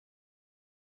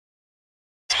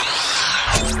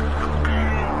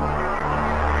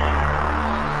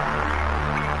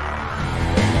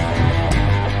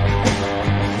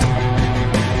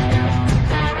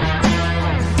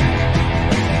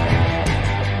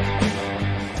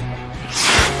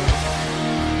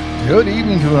Good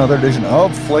evening to another edition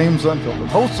of Flames Unfiltered,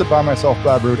 hosted by myself,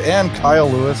 Burud, and Kyle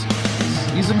Lewis.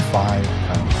 Season 5.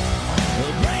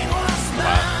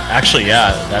 Wow. Actually,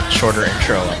 yeah, that shorter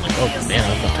intro, I'm like, oh man, I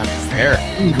don't have time to prepare.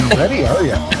 You ready, are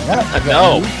you? Yeah,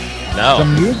 No.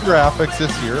 Some new graphics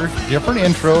this year, different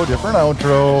intro, different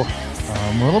outro,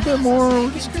 a little bit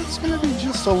more, it's going to be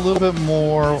just a little bit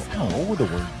more, what would the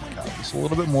word be, Kyle? Just a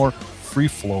little bit more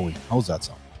free-flowing. How's that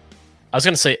sound? I was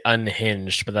going to say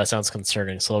unhinged, but that sounds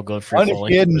concerning, so I'll go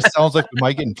free-flowing. Unhinged sounds like we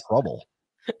might get in trouble,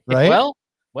 right?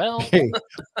 Well. Hey,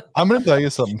 I'm going to tell you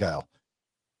something, Kyle.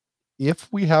 If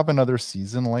we have another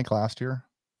season like last year,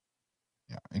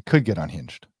 yeah, it could get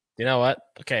unhinged. You know what?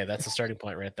 Okay, that's the starting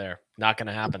point right there. Not going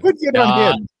to happen. It could get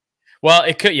unhinged. Well,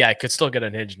 it could still get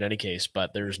unhinged in any case,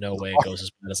 but there's no way it goes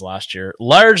as bad as last year,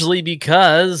 largely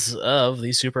because of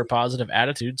the super positive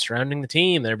attitude surrounding the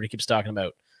team that everybody keeps talking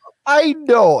about. I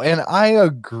know, and I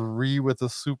agree with the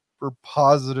super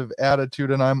positive attitude,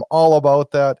 and I'm all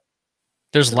about that.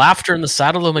 There's laughter in the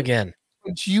saddle room again.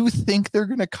 But you think they're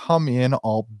going to come in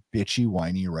all bitchy,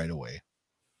 whiny right away?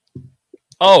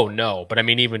 Oh, no, but I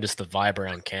mean, even just the vibe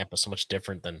around camp is so much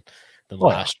different than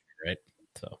last year, right?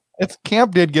 So if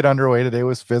camp did get underway today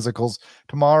with physicals.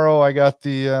 Tomorrow, I got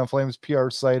the Flames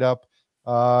PR site up.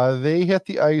 They hit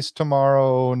the ice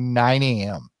tomorrow, 9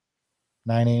 a.m.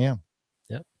 9 a.m.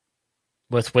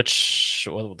 With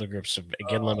the groups of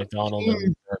McGinley, McDonald,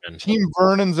 and Vernon. Team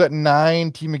Vernon's at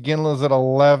 9. Team McGinley's at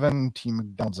 11. Team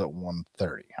McDonald's at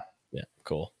 1:30. Yeah,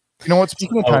 cool. You know what?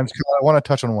 Speaking of times, I want to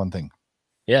touch on one thing.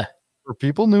 Yeah. For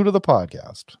people new to the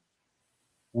podcast,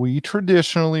 we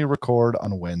traditionally record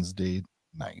on Wednesday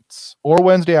nights or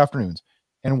Wednesday afternoons,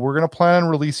 and we're going to plan on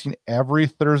releasing every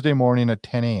Thursday morning at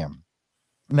 10 a.m.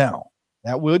 Now,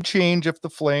 that would change if the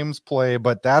Flames play,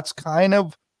 but that's kind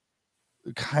of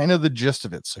the gist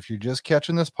of it. So if you're just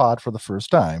catching this pod for the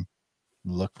first time,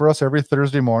 look for us every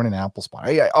Thursday morning, Apple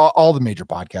Spotify, all the major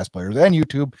podcast players, and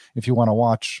YouTube if you want to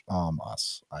watch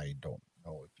us. I don't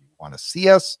know if you want to see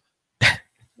us.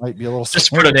 Might be a little just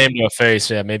put a name to a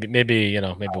face. Yeah, maybe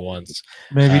once.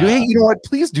 Maybe hey, you know what?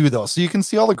 Please do though, so you can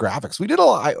see all the graphics. We did a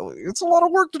lot. It's a lot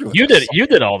of work to do. You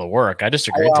did all the work. I just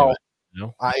agreed to it. You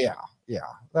know? Yeah.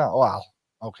 Well,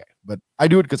 okay, but I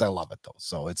do it because I love it though.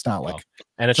 So it's not like,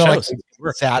 and it shows. Like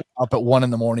I sat up at 1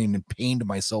 a.m. and pained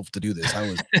myself to do this. I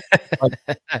was like,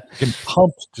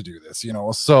 pumped to do this, you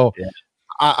know. So yeah.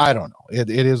 I don't know.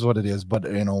 It is what it is.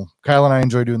 But you know, Kyle and I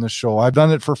enjoy doing this show. I've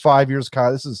done it for 5 years.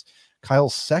 Kyle, this is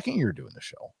Kyle's second year doing the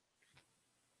show.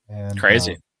 And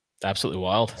crazy, absolutely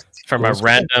wild. From a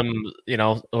random, you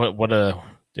know, what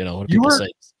people say,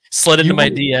 slid into my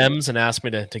DMs and asked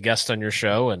me to guest on your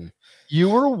show, and you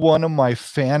were one of my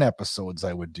fan episodes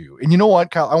I would do. And you know what,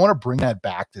 Kyle? I want to bring that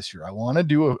back this year. I want to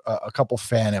do a couple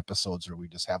fan episodes where we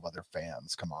just have other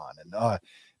fans come on. And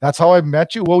that's how I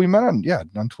met you. Well, we met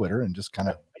on Twitter, and just kind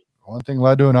of one thing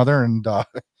led to another. And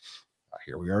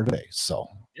here we are today. So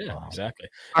yeah, exactly.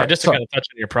 And just to kind of touch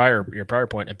on your prior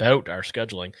point about our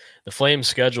scheduling, the Flames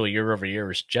schedule year over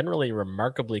year is generally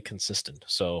remarkably consistent.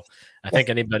 So I think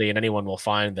anybody and anyone will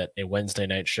find that a Wednesday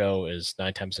night show is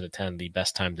 9 times out of 10 the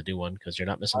best time to do one, because you're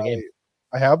not missing a game.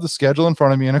 I have the schedule in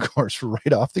front of me, and of course,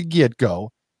 right off the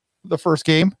get-go, the first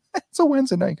game, it's a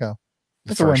Wednesday night, Kyle.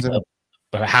 It's a Wednesday night.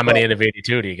 But how many out of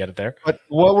 82 do you get it there? But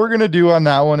what we're going to do on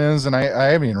that one is, and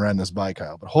I haven't even ran this by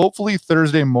Kyle, but hopefully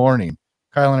Thursday morning,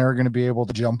 Kyle and I are going to be able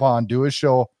to jump on, do a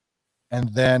show, and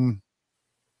then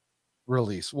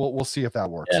release. We'll see if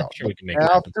that works out. Sure, we can make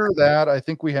after that, I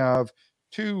think we have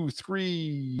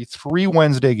three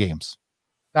Wednesday games.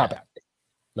 Not bad.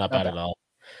 Not bad at all.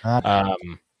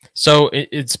 So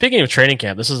speaking of training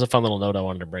camp, this is a fun little note I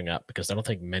wanted to bring up, because I don't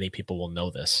think many people will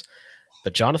know this.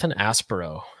 But Jonathan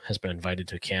Aspero has been invited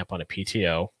to camp on a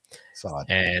PTO.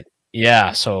 And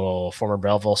yeah, so former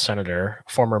Belleville Senator,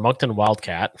 former Moncton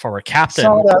Wildcat, former captain.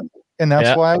 And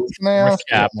that's why I was going to ask.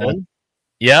 Captain.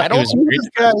 Yeah, I don't know who this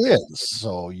guy is,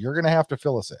 so you're going to have to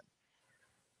fill us in.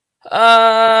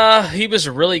 He was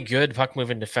a really good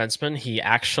puck-moving defenseman. He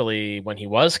actually, when he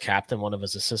was captain, one of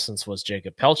his assistants was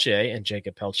Jacob Peltier, and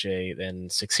Jacob Peltier then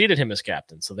succeeded him as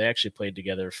captain. So they actually played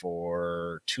together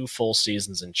for 2 full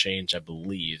seasons and change, I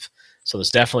believe. So there's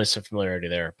definitely some familiarity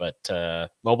there. But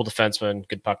mobile defenseman,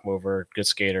 good puck mover, good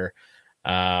skater.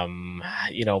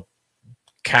 You know,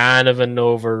 kind of an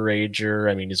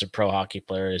overager. I mean, he's a pro hockey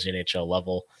player, he's NHL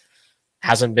level.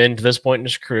 Hasn't been to this point in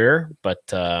his career,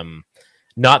 but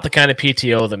not the kind of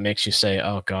PTO that makes you say,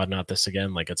 "Oh God, not this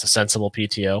again." Like, it's a sensible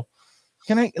PTO.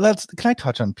 Can I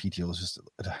touch on PTOs just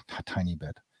a tiny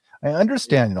bit? I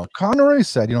understand, you know, Conroy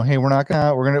said, you know, hey, we're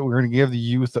gonna give the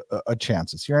youth a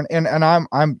chance this year, and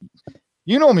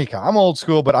You know me, Kyle. I'm old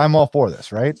school, but I'm all for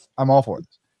this, right? I'm all for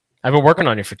this. I've been working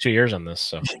on you for 2 years on this,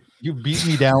 so You beat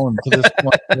me down to this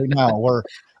point right now, where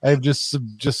I've just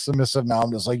submissive now.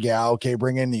 I'm just like, yeah, okay,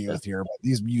 bring in the youth here, but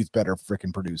these youth better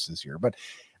freaking produce this year. But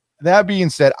that being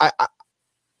said, I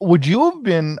would you have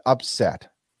been upset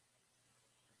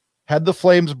had the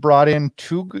Flames brought in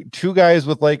two guys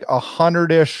with like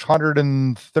 100-ish,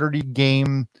 130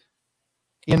 game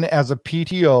in as a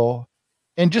PTO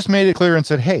and just made it clear and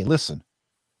said, hey, listen,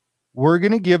 we're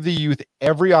going to give the youth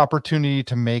every opportunity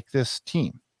to make this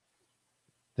team.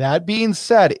 That being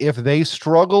said, if they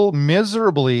struggle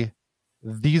miserably,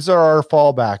 these are our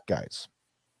fallback guys.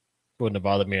 Wouldn't have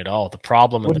bothered me at all. The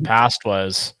problem in the past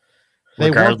was they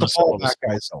weren't the fallback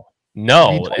guys, though.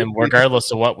 No, and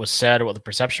regardless of what was said or what the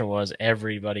perception was,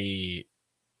 everybody,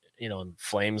 in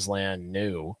Flames land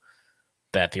knew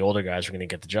that the older guys were going to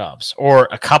get the jobs, or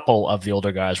a couple of the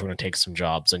older guys were going to take some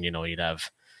jobs, and you'd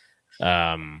have,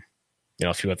 a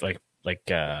few with like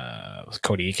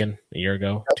Cody Eakin a year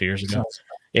ago, 2 years ago.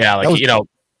 Yeah,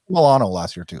 Milano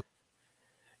last year too.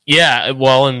 Yeah,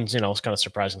 well, and it's kind of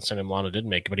surprising Sonny Milano didn't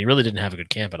make it, but he really didn't have a good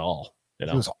camp at all.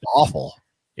 It was awful.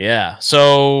 Yeah,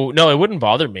 so no, it wouldn't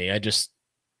bother me. I just,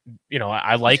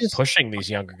 I like pushing these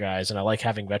younger guys, and I like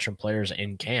having veteran players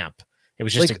in camp. It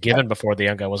was just a given before the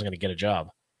young guy wasn't going to get a job.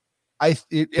 I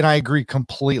agree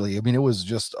completely. I mean, it was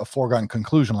just a foregone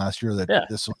conclusion last year that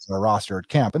this was a roster at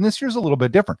camp, and this year's a little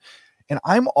bit different. And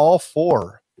I'm all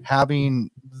for having,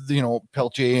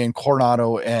 Peltier and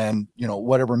Coronado and,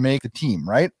 whatever make the team,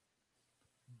 right?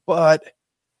 But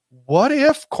what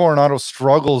if Coronado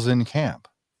struggles in camp?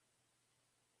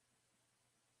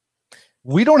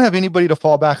 We don't have anybody to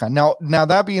fall back on. Now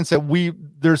that being said,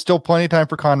 there's still plenty of time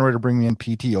for Conroy to bring me in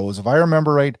PTOs. If I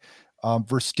remember right,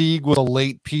 Versteeg was a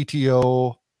late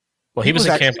PTO. Well, he was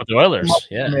in camp with the Oilers.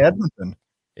 Yeah. In Edmonton.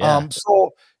 Yeah.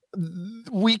 So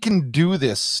we can do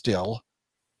this still.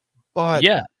 But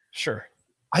yeah, sure.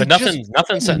 But nothing's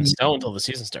set in stone until the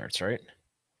season starts, right?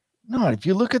 No, if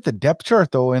you look at the depth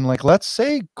chart though, and let's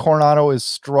say Coronado is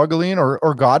struggling,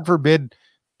 or God forbid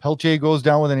Peltier goes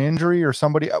down with an injury or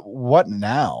somebody, what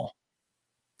now?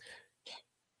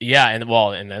 Yeah, and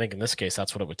I think in this case,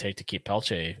 that's what it would take to keep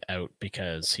Peltier out,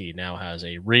 because he now has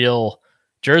a real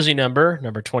jersey number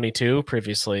 22,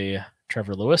 previously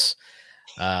Trevor Lewis.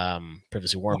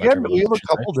 Previously worn by Trevor Lewis. We have a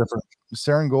couple different.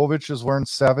 Sarangovic is wearing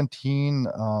 17.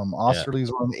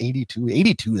 Osterley's wearing 82.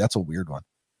 82, that's a weird one.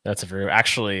 That's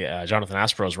actually, Jonathan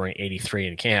Aspero is wearing 83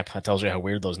 in camp. That tells you how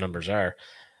weird those numbers are.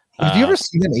 Have you ever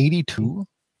seen an 82?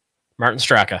 Martin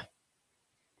Straka.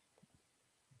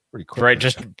 Pretty quick. Right,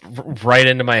 just right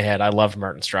into my head. I love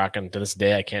Martin Straka, and to this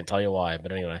day, I can't tell you why.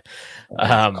 But anyway,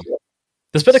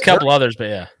 there's been a couple others, but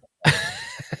yeah.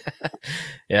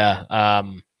 Yeah.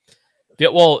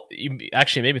 Well, you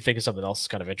actually made me think of something else that's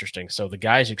kind of interesting. So the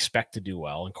guys you expect to do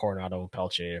well, and Coronado and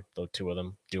Peltier, the two of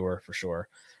them, doer for sure.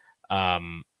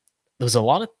 There's a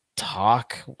lot of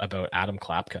talk about Adam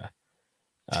Klapka.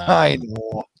 I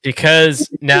know. Because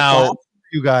now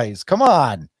you guys, come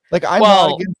on.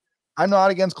 I'm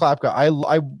not against Klapka.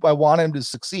 I want him to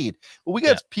succeed. But we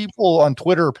got people on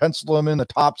Twitter pencil him in the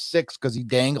top 6 because he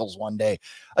dangles one day.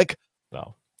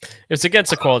 Well, it's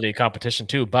against the quality of competition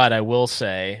too. But I will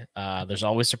say there's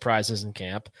always surprises in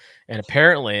camp. And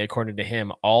apparently, according to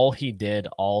him, all he did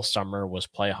all summer was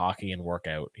play hockey and work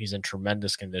out. He's in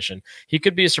tremendous condition. He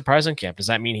could be a surprise in camp. Does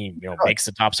that mean he makes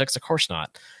the top 6? Of course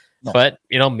not. No. But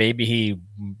maybe he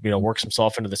works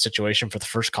himself into the situation for the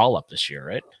first call up this year,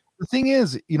 right? The thing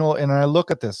is, and I look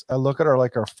at this, I look at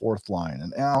our fourth line,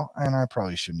 and I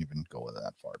probably shouldn't even go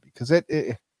that far, because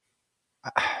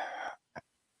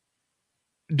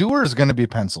Dewar is going to be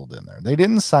penciled in there. They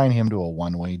didn't sign him to a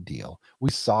one-way deal.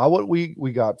 We saw what we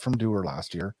got from Dewar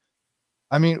last year.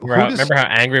 I mean, remember how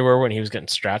angry we were when he was getting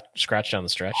scratched down the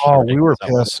stretch? Oh, we were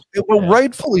pissed.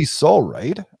 Rightfully so,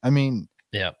 right? I mean,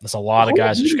 yeah, there's a lot of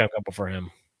guys that should come up before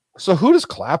him. So who does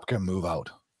Klapka move out?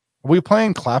 Are we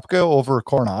playing Klapka over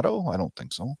Coronado? I don't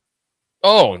think so.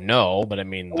 Oh, no, but I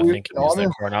mean, the thinking is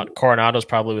that Coronado's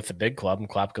probably with the big club, and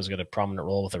Klapka's got a prominent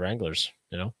role with the Wranglers,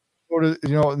 Or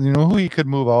who he could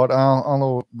move out?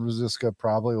 Although Rosiska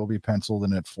probably will be penciled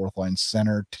in at fourth line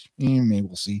center team. Maybe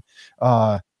we'll see.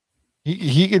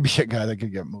 He could be a guy that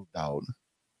could get moved out.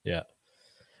 Yeah.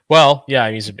 Well, yeah,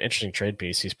 he's an interesting trade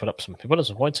piece. He put up some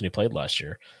points when he played last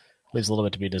year. Leaves a little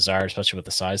bit to be desired, especially with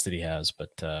the size that he has. But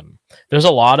there's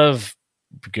a lot of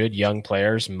good young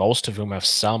players, most of whom have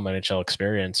some NHL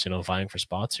experience, vying for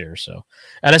spots here. So,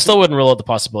 and I still wouldn't rule out the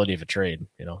possibility of a trade,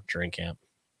 during camp.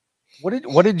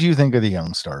 What did you think of the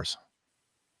young stars?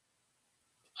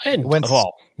 The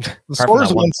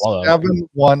Stars went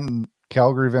 7-1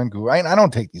 Calgary, Vancouver. I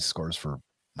don't take these scores for.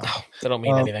 No, they don't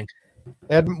mean anything.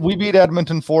 We beat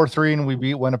Edmonton 4-3 and we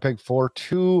beat Winnipeg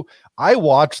 4-2. I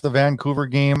watched the Vancouver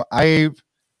game. I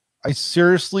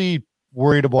seriously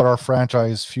worried about our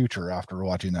franchise future after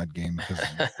watching that game because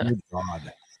good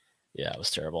God. Yeah, it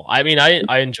was terrible. I mean,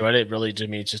 I enjoyed it. Really, to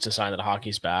me, it's just a sign that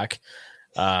hockey's back.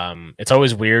 It's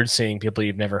always weird seeing people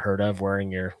you've never heard of wearing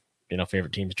your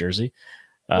favorite team's jersey.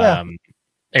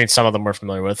 And some of them we're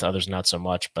familiar with, others not so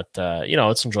much. But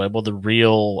it's enjoyable. The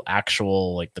real,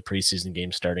 actual, like the preseason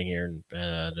game starting here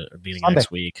and beginning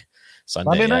next week,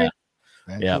 Sunday night.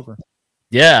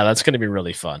 Yeah, that's going to be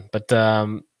really fun. But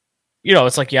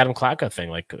it's like the Adam Klapka thing.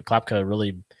 Like Klapka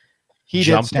really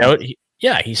jumped out.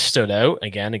 He stood out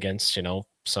again against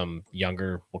some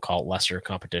younger, we'll call it lesser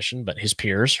competition, but his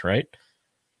peers, right?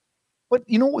 But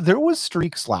there was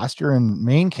streaks last year in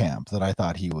main camp that I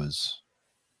thought he was.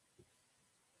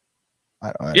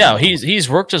 He's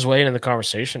worked his way into the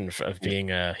conversation of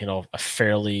being a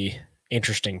fairly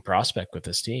interesting prospect with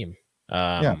this team.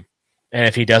 And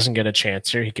if he doesn't get a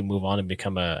chance here, he can move on and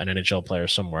become an NHL player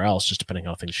somewhere else, just depending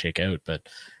how things shake out. But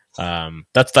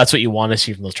that's what you want to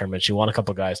see from those tournaments. You want a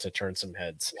couple guys to turn some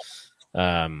heads.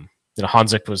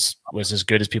 Hanzik was as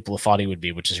good as people thought he would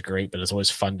be, which is great. But it's always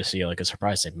fun to see like a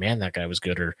surprise. Say, man, that guy was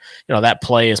good. Or that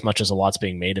play, as much as a lot's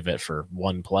being made of it for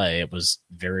one play, it was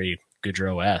very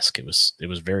Goudreau-esque. It was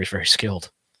very, very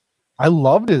skilled. I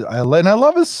loved it. I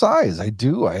love his size. I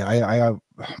do. I'm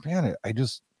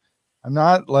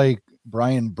not like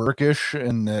Brian Burkish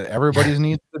and everybody's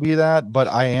needs to be that, but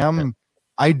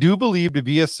I do believe to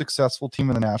be a successful team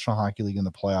in the National Hockey League in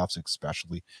the playoffs,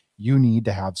 especially, you need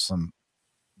to have some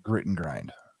grit and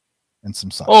grind and some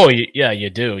size. Oh yeah,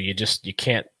 you do. You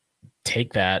can't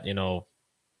take that, and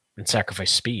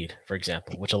sacrifice speed, for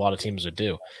example, which a lot of teams would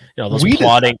do. Those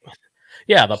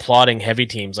the plodding heavy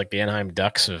teams like the Anaheim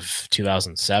Ducks of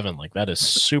 2007, like that is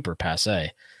super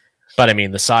passe. But I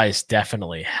mean, the size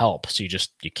definitely helps. You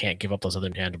can't give up those other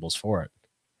intangibles for it.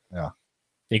 Yeah,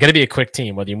 you got to be a quick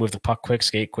team, whether you move the puck quick,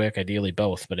 skate quick, ideally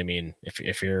both. But I mean,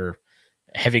 if your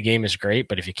heavy game is great,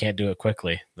 but if you can't do it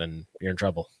quickly, then you're in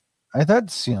trouble. I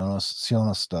thought Siona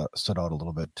stood out a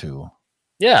little bit too.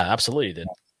 Yeah, absolutely he did.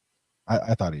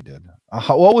 I thought he did.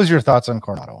 What was your thoughts on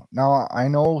Coronado? Now I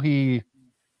know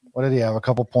what did he have? A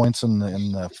couple points in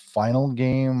the final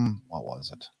game. What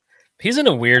was it? He's in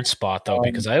a weird spot though,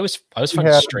 because I was finding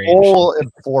it strange. Goal and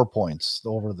 4 points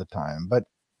over the time, but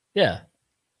yeah.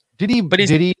 Did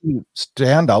he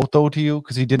stand out though to you?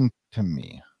 Because he didn't to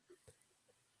me.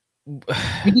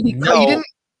 He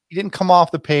didn't come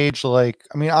off the page like.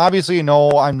 I mean, obviously,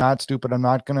 no, I'm not stupid. I'm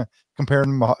not gonna compare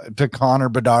him to Connor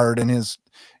Bedard in his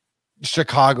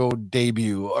Chicago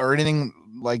debut or anything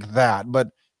like that, but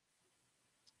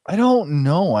I don't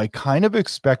know. I kind of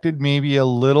expected maybe a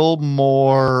little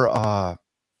more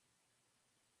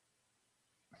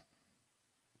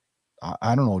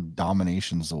I don't know,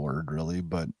 domination's the word really,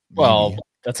 but well,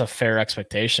 that's a fair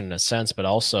expectation in a sense, but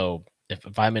also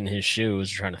if I'm in his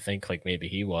shoes trying to think like maybe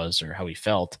he was or how he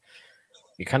felt,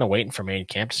 you're kind of waiting for main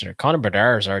camp center. Connor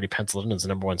Bedard is already penciled in as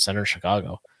the #1 center in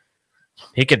Chicago.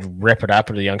 He could rip it up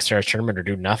into the Young Stars tournament or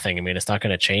do nothing. I mean, it's not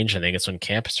going to change anything. It's when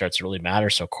camp starts to really matter.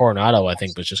 So Coronado, I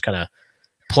think, was just kind of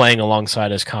playing alongside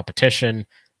his competition,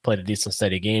 played a decent,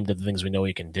 steady game, did the things we know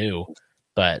he can do.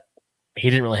 But he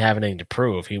didn't really have anything to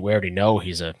prove. We already know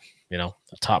he's a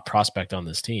top prospect on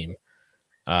this team.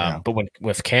 But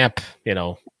with camp,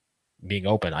 being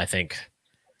open, I think,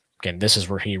 again, this is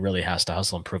where he really has to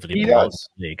hustle and prove that he belongs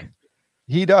in the league.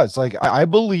 He does. Like I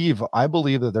believe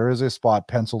that there is a spot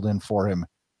penciled in for him,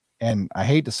 and I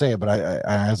hate to say it, but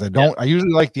I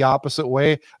usually like the opposite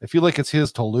way. I feel like it's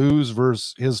his to lose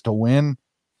versus his to win.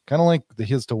 Kind of like the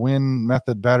his to win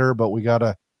method better, but we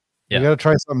gotta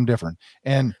try something different.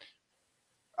 And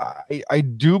I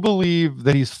do believe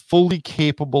that he's fully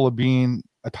capable of being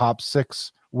a top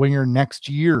 6 winger next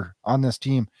year on this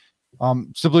team.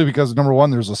 Simply because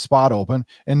 #1, there's a spot open,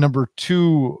 and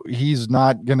 #2, he's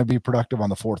not going to be productive on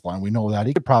the 4th line. We know that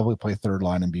he could probably play 3rd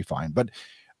line and be fine, but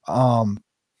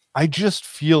I just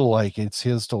feel like it's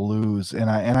his to lose,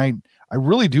 and I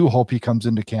really do hope he comes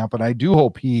into camp, and I do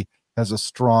hope he has a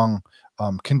strong,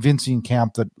 convincing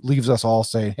camp that leaves us all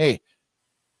saying, "Hey,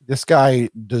 this guy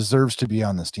deserves to be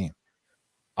on this team."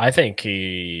 I think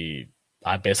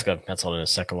I basically have penciled in a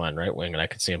 2nd line right wing, and I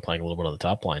could see him playing a little bit on the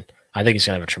top line. I think he's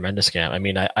going to have a tremendous camp. I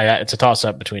mean, it's a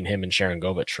toss-up between him and Sharon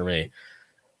Govich for me.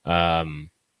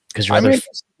 Because I'm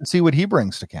interested to see what he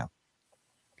brings to camp.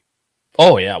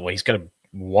 Oh, yeah. Well, he's got a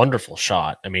wonderful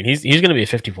shot. I mean, he's going to be a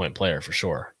 50-point player for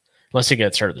sure. Unless he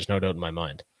gets hurt, there's no doubt in my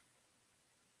mind.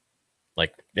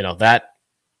 Like, that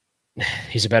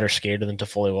he's a better skater than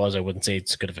Toffoli was. I wouldn't say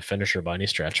it's good of a finisher by any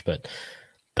stretch, but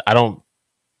I don't.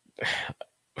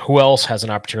 Who else has an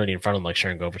opportunity in front of him like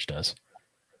Sharon Govich does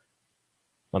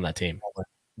on that team?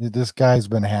 This guy's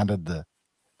been handed the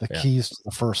keys to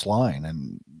the first line,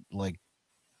 and like,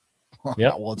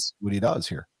 what's what he does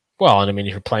here. Well, and I mean,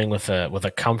 if you're playing with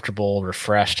a comfortable,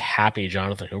 refreshed, happy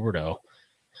Jonathan Huberdeau,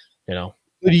 you know.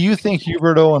 Do you think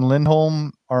Huberdeau and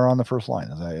Lindholm are on the first line?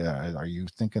 Are you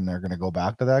thinking they're going to go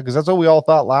back to that? Because that's what we all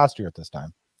thought last year at this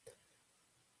time.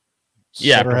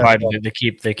 Yeah, provided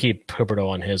they keep Huberdeau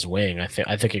on his wing, I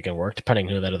think it can work, depending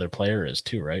who that other player is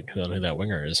too, right? Who that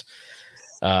winger is.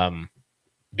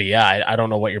 But yeah, I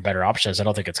don't know what your better option is. I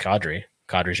don't think it's Kadri.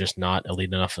 Kadri's just not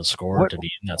elite enough to score to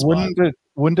be in that spot.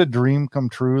 Wouldn't a dream come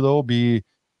true though? Be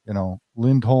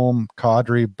Lindholm,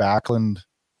 Kadri, Backlund,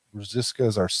 Ruzicka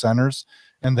as our centers.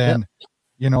 And then,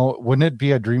 wouldn't it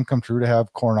be a dream come true to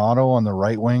have Coronado on the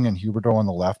right wing and Huberdeau on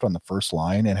the left on the first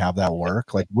line and have that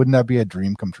work? Like, wouldn't that be a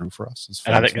dream come true for us?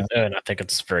 And I think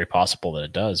it's very possible that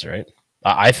it does, right?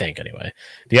 I think anyway.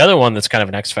 The other one that's kind of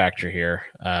an X factor here,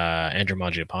 Andrew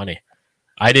Mangiapane.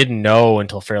 I didn't know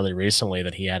until fairly recently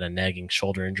that he had a nagging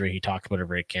shoulder injury. He talked about it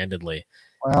very candidly.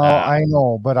 Well, I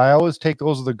know, but I always take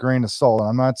those with a grain of salt.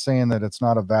 I'm not saying that it's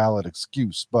not a valid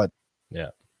excuse, but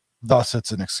thus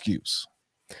it's an excuse.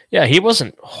 Yeah, he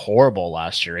wasn't horrible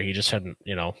last year. He just hadn't,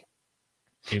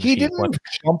 he didn't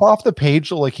jump off the page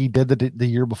like he did the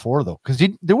year before, though, because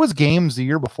there was games the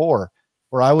year before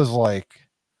where I was like,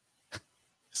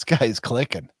 this guy's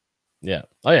clicking. Yeah.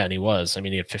 Oh, yeah, and he was. I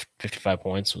mean, he had 55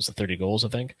 points, was the 30 goals, I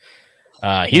think.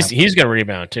 He's going to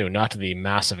rebound, too, not to the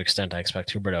massive extent I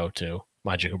expect Huberdeau to.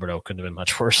 Mind you, Huberdeau couldn't have been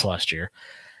much worse last year.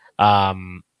 But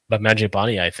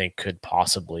Mangiapane, I think, could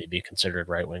possibly be considered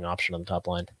right-wing option on the top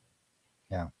line.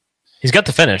 Yeah. He's got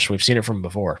the finish. We've seen it from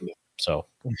before. So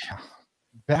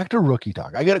back to rookie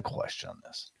talk. I got a question on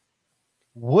this.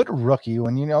 What rookie,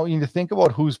 when you need to think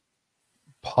about who's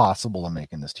possible in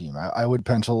making this team, I would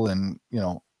pencil in,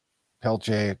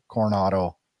 Pelche,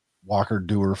 Coronado, Walker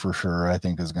Dewar for sure, I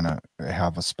think is going to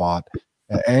have a spot.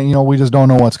 And, we just don't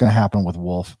know what's going to happen with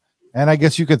Wolf. And I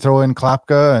guess you could throw in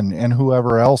Klapka and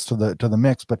whoever else to the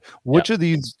mix. But which of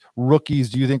these rookies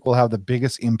do you think will have the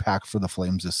biggest impact for the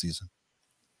Flames this season?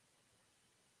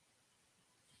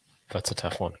 That's a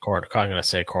tough one. I'm going to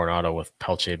say Coronado with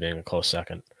Pelche being a close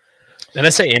second. And I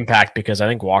say impact because I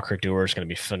think Walker Dewar is going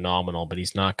to be phenomenal, but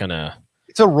he's not going to.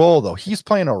 It's a role, though. He's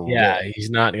playing a role. Yeah, he's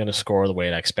not going to score the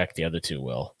way I expect the other two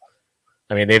will.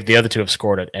 I mean, the other two have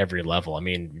scored at every level. I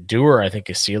mean, Dewar, I think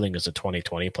his ceiling is a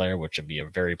 2020 player, which would be a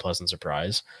very pleasant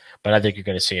surprise. But I think you're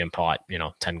going to see him pot,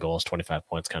 10 goals, 25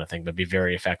 points kind of thing, but be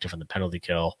very effective in the penalty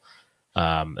kill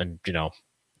and,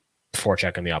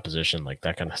 forechecking the opposition, like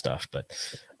that kind of stuff. But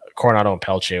Coronado and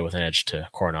Pelche with an edge to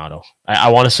Coronado. I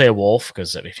want to say Wolf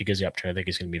because if he gives the opportunity, I think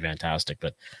he's going to be fantastic.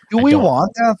 But do we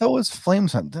want that though? As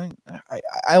Flames,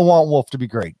 I want Wolf to be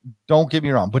great. Don't get me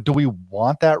wrong, but do we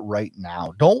want that right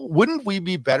now? Wouldn't we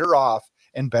be better off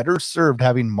and better served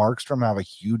having Markstrom have a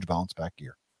huge bounce back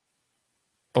year?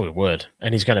 Oh, we would,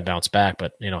 and he's going to bounce back.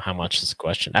 But how much is the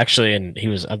question? Actually, and he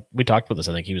was. We talked about this.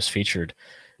 I think he was featured.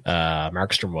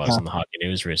 Markstrom was in the Hockey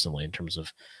News recently in terms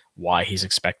of why he's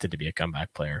expected to be a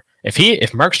comeback player. If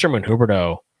Markstrom and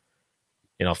Huberdeau,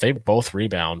 if they both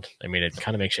rebound, I mean, it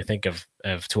kind of makes you think of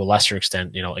to a lesser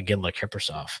extent, again, like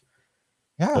Kiprusoff.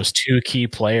 Yeah. Those two key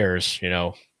players,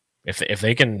 if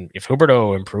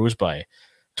Huberdeau improves by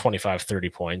 25, 30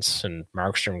 points and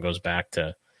Markstrom goes back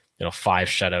to, 5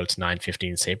 shutouts,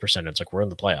 915 save percentage, like we're in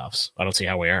the playoffs. I don't see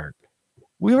how we aren't.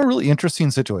 We have a really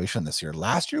interesting situation this year.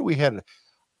 Last year we had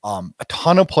a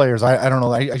ton of players. I don't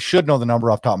know. I should know the number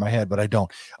off the top of my head, but I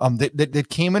don't. That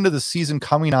came into the season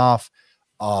coming off,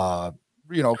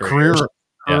 career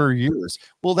years.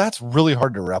 Well, that's really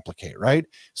hard to replicate, right?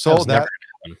 So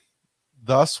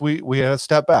thus we had a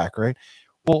step back, right?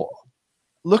 Well,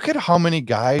 look at how many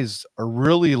guys are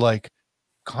really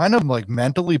kind of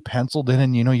mentally penciled in,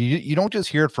 and you don't just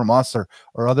hear it from us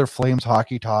or other Flames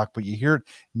hockey talk, but you hear it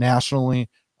nationally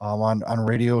on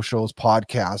radio shows,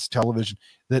 podcasts, television,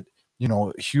 that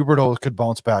Huberdeau could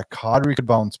bounce back, Kadri could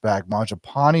bounce back,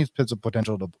 Mangiapane's has the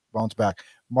potential to bounce back,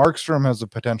 Markstrom has the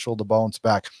potential to bounce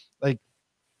back. Like,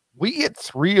 we get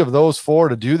 3 of those 4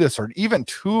 to do this, or even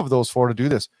 2 of those 4 to do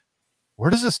this.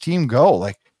 Where does this team go?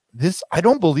 Like this, I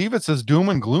don't believe it's as doom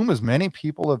and gloom as many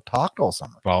people have talked all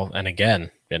summer. Well, and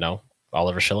again,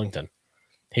 Oliver Shillington,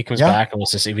 he comes back and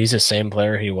if he's the same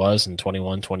player he was in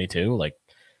 21, 22, like,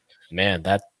 man,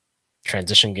 that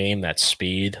transition game, that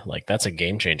speed, like that's a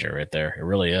game changer right there. It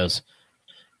really is.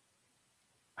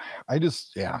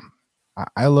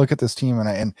 I look at this team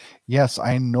and yes,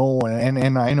 I know,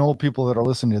 and I know people that are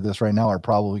listening to this right now are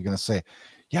probably going to say,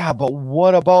 yeah, but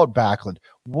what about Backlund?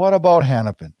 What about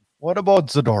Hannafin? What about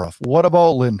Zadorov? What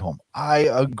about Lindholm? I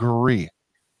agree.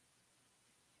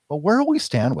 But where do we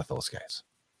stand with those guys?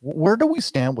 Where do we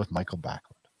stand with Michael Backlund?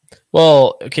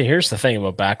 Well, okay, here's the thing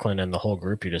about Backlund and the whole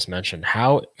group you just mentioned.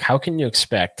 How can you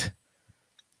expect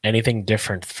anything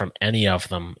different from any of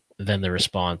them than the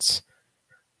response?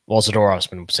 Well, Zadorov's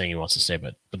been saying he wants to stay,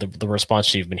 but the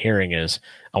response you've been hearing is,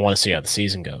 I want to see how the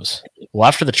season goes. Well,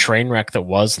 after the train wreck that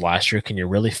was last year, can you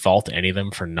really fault any of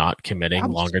them for not committing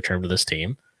longer term to this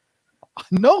team?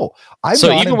 No.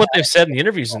 So even what they've said in the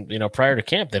interviews, prior to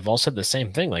camp, they've all said the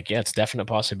same thing. Like, yeah, it's a definite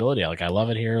possibility. Like, I love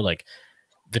it here. Like,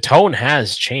 the tone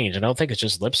has changed. I don't think it's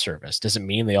just lip service. Does it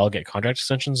mean they all get contract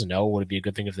extensions? No. Would it be a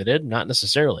good thing if they did? Not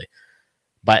necessarily.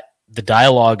 But the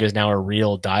dialogue is now a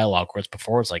real dialogue, whereas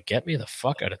before it's like, get me the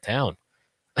fuck out of town.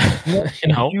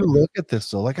 You look at this,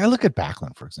 though. Like, I look at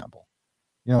Backlund, for example.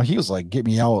 He was like, get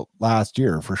me out last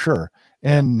year for sure.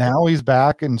 And now he's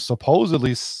back and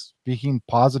supposedly speaking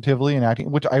positively and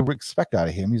acting, which I expect out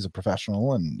of him. He's a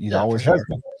professional and he's always has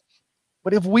been.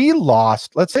 But if we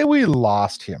lost, let's say we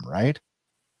lost him, right?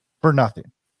 For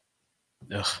nothing.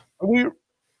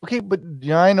 Okay, but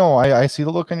yeah, I know. I see the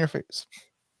look on your face.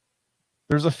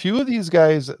 There's a few of these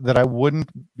guys that I wouldn't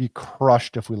be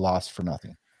crushed if we lost for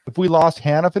nothing. If we lost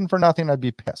Hannafin for nothing, I'd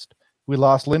be pissed. If we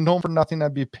lost Lindholm for nothing,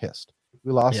 I'd be pissed. If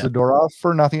we lost Zadorov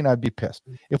for nothing, I'd be pissed.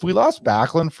 If we lost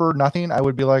Backlund for nothing, I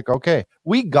would be like, okay,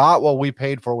 we got what we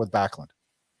paid for with Backlund.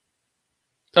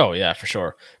 Oh, yeah, for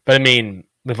sure. But I mean,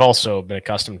 we've also been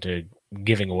accustomed to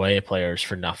giving away players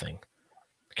for nothing.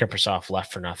 Kiprusoff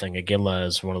left for nothing. Iginla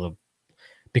is one of the,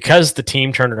 because the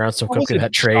team turned around so quickly,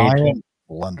 that trade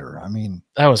blunder. I mean,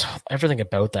 that was everything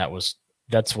about that was,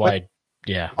 that's why,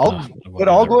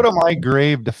 I'll go to my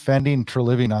grave defending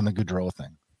Treliving on the Gaudreau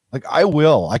thing. Like, I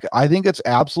will. Like, I think it's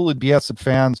absolute BS that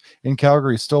fans in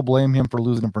Calgary still blame him for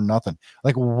losing him for nothing.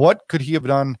 Like, what could he have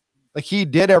done? Like, he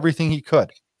did everything he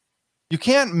could. You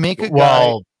can't make a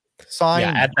guy sign.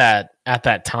 Yeah, at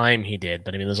that time he did,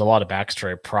 but I mean, there's a lot of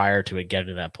backstory prior to it getting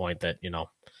to that point that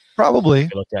probably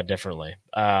looked at differently.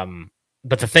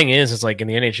 But the thing is like in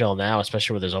the NHL now,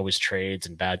 especially where there's always trades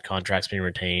and bad contracts being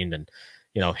retained, and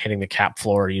hitting the cap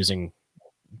floor using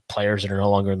players that are no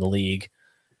longer in the league.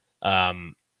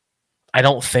 I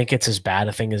don't think it's as bad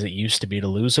a thing as it used to be to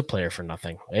lose a player for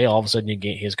nothing. Hey, all of a sudden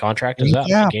his contract is up.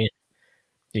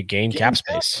 You gain cap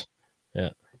space.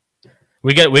 Yeah.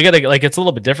 We got to, like, it's a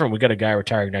little bit different. We got a guy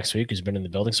retiring next week who's been in the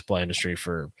building supply industry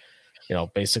for,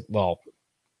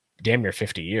 damn near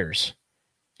 50 years,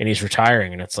 and he's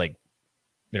retiring, and it's like,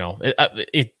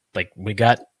 like we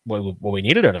got what we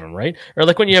needed out of him, right? Or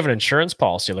like when you have an insurance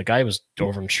policy, like I was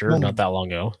overinsured not that long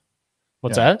ago.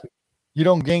 What's that? You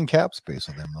don't gain cap space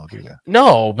with them, though, do you?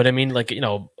 No, but I mean, like,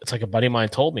 it's like a buddy of mine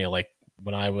told me, like,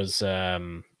 when I was, I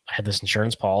had this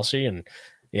insurance policy, and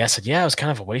I said, it was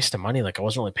kind of a waste of money. Like, I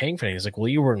wasn't really paying for anything. He's like, well,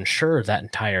 you were insured that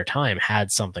entire time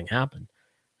had something happen.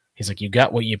 He's like, you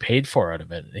got what you paid for out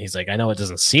of it. And he's like, I know it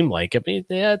doesn't seem like it, but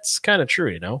yeah, it's kind of true,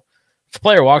 If a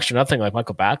player walks for nothing like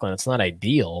Michael Backlund, it's not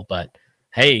ideal, but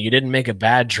hey, you didn't make a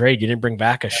bad trade. You didn't bring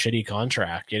back a shitty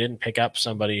contract. You didn't pick up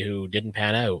somebody who didn't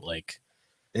pan out. Like,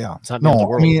 it's not the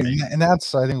world. I mean, and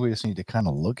that's, I think we just need to kind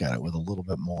of look at it with a little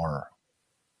bit more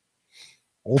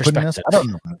openness. I don't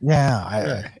know.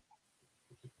 Yeah.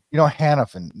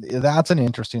 Hannafin, that's an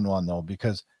interesting one, though,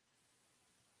 because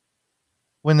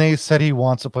when they said he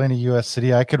wants to play in a U.S.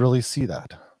 city, I could really see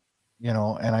that,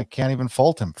 and I can't even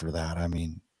fault him for that. I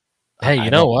mean, hey,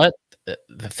 you know what?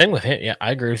 The thing with him,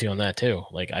 I agree with you on that, too.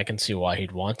 Like, I can see why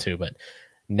he'd want to, but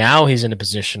now he's in a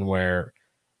position where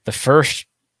the first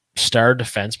star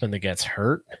defenseman that gets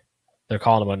hurt, they're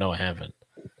calling him a Noah Hanifin.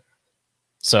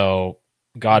 So,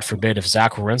 God forbid, if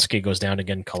Zach Werenski goes down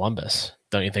again in Columbus,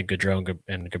 don't you think Gaudreau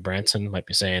and Gudbranson might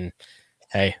be saying,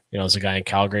 hey, there's a guy in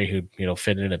Calgary who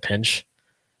fit in a pinch?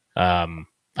 I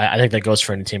think that goes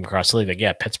for any team across the league.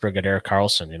 Like, Pittsburgh got Erik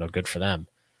Karlsson, good for them.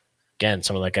 Again,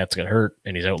 someone like that's got hurt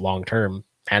and he's out long term.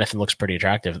 Hanifin looks pretty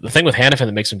attractive. The thing with Hanifin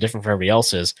that makes him different from everybody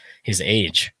else is his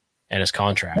age and his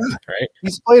contract, right?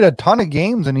 He's played a ton of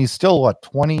games and he's still, what,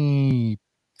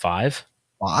 25?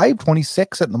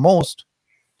 26 at the most.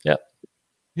 Yep.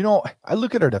 I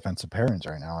look at our defensive pairings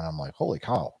right now and I'm like, holy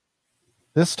cow.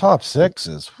 This top six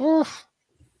is,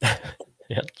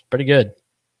 it's pretty good.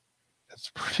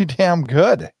 It's pretty damn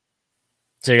good.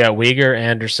 So you got Weegar,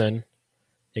 Anderson,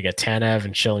 you got Tanev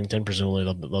and Shillington. Presumably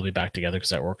they'll be back together because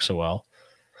that works so well.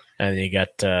 And you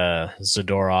got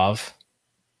Zadorov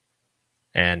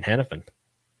and Hanifin.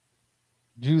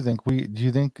 Do you think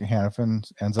Hanifin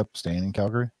ends up staying in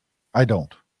Calgary? I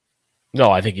don't. No,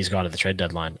 I think he's gone at the trade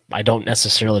deadline. I don't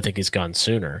necessarily think he's gone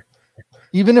sooner.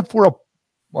 Even if we're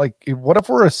what if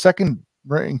we're a second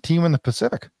ranked team in the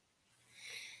Pacific?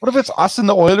 What if it's us and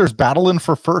the Oilers battling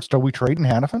for first? Are we trading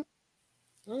Hanifin?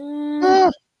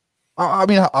 I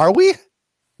mean, are we?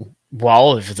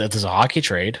 Well, if there's a hockey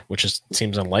trade, which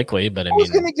seems unlikely, but I mean, who's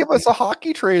going to give us a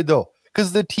hockey trade though?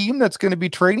 Because the team that's going to be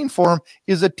trading for him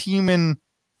is a team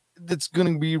that's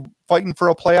going to be fighting for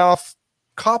a playoff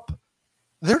cup.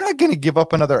 They're not going to give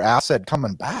up another asset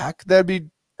coming back. That'd be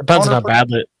depends on how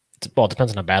badly. Well, it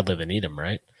depends on how badly they need him,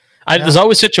 right? There's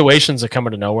always situations that come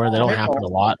out of nowhere. They don't happen a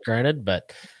lot, granted,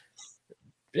 but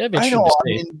yeah, I know. I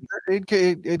mean,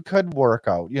 it could work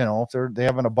out. You know, if they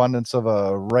have an abundance of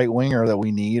a right winger that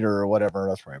we need or whatever.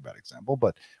 That's probably a bad example,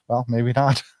 but well, maybe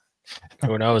not.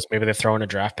 Who knows? Maybe they throw in a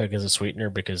draft pick as a sweetener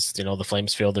because the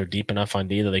Flames feel they're deep enough on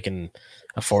D that they can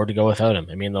afford to go without him.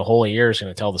 I mean, the whole year is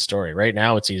going to tell the story. Right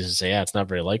now, it's easy to say, yeah, it's not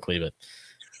very likely, but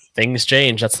things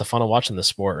change. That's the fun of watching this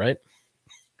sport, right?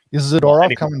 Is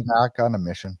Zadorov coming back on a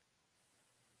mission?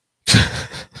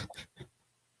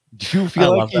 Do you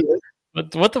feel like he is?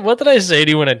 What did I say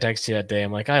to you when I texted you that day?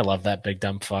 I'm like, I love that big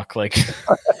dumb fuck. Like,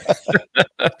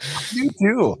 you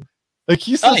do. Like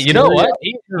he's you know what?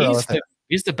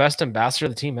 He's the best ambassador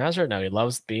the team has right now. He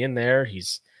loves being there.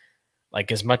 He's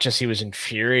like, as much as he was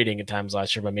infuriating at times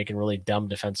last year by making really dumb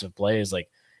defensive plays, like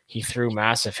he threw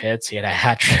massive hits. He had a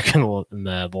hat trick in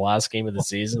the last game of the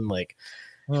season. Like,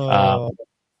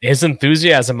 his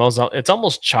enthusiasm, it's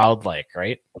almost childlike,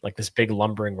 right? Like this big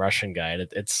lumbering Russian guy.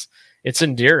 It's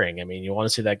endearing. I mean, you want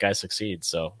to see that guy succeed.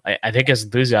 So I think his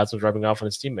enthusiasm is rubbing off on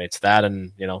his teammates. That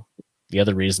and the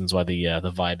other reasons why the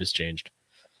vibe has changed.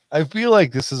 I feel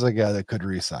like this is a guy that could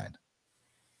resign.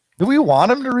 Do we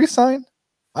want him to resign?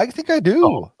 I think I do.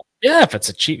 Oh, yeah, if it's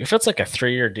like a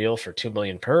 3-year deal for $2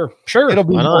 million per, sure. It'll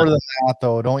be more than that,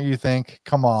 though, don't you think?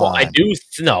 Come on. Well, I do.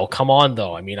 No, come on,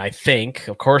 though. I mean, I think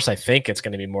it's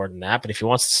going to be more than that. But if he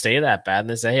wants to stay that bad, and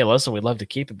they say, "Hey, listen, we'd love to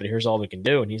keep it, but here's all we can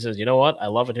do," and he says, "You know what? I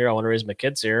love it here. I want to raise my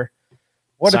kids here."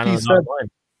 What if he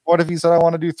said, "I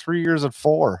want to do 3 years at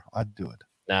 4?" I'd do it.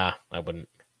 Nah, I wouldn't.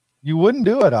 You wouldn't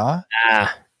do it, huh? Nah.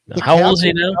 No. How old is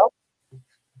he now?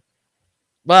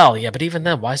 Well, yeah, but even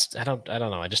then, why? I don't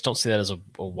know. I just don't see that as a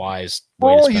wise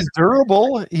way to spend. He's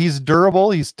durable. He's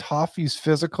durable. He's tough. He's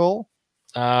physical.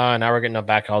 Now we're getting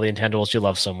back all the intangibles you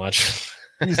love so much.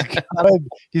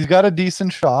 he's got a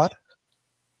decent shot.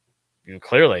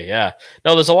 Clearly, yeah.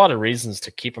 No, there's a lot of reasons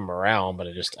to keep him around, but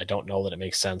I don't know that it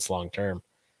makes sense long term.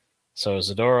 So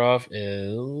Zadorov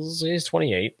he's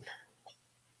 28.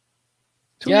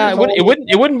 Yeah,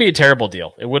 it wouldn't be a terrible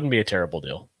deal. It wouldn't be a terrible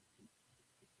deal.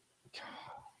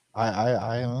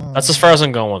 That's as far as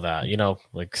I'm going with that.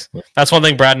 Like that's one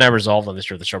thing Brad and I resolved on this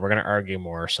year of the show. We're going to argue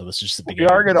more, so this is just the beginning.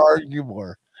 We are going to argue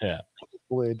more. Yeah.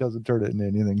 Hopefully it doesn't turn it into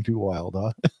anything too wild,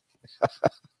 huh?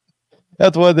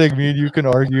 That's one thing. Me and you can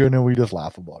argue, and then we just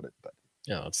laugh about it. But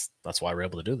yeah, that's why we're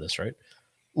able to do this, right?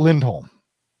 Lindholm.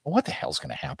 What the hell's going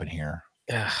to happen here?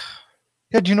 Yeah.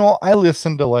 Yeah, I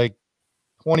listened to like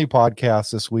 20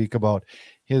 podcasts this week about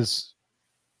his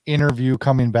interview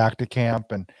coming back to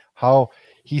camp and how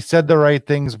he said the right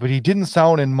things, but he didn't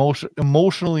sound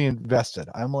emotionally invested.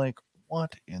 I'm like,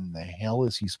 what in the hell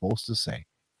is he supposed to say?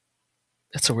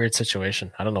 That's a weird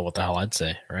situation. I don't know what the hell I'd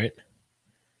say, right?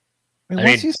 I mean,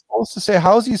 what's he supposed to say?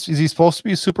 Is he supposed to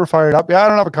be super fired up? Yeah, I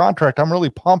don't have a contract. I'm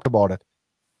really pumped about it.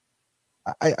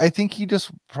 I think he just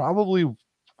probably,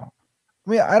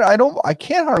 I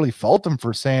can't hardly fault him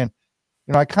for saying,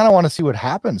 I kind of want to see what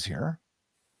happens here.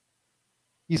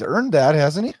 He's earned that,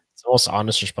 hasn't he? It's the most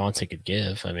honest response he could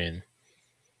give. I mean,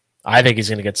 I think he's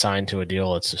going to get signed to a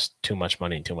deal that's just too much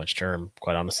money and too much term,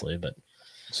 quite honestly. But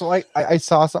so I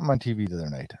saw something on TV the other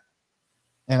night,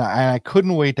 and I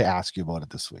couldn't wait to ask you about it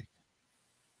this week.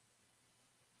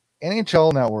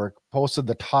 NHL Network posted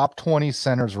the top 20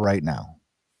 centers right now.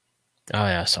 Oh,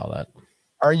 yeah, I saw that.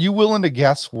 Are you willing to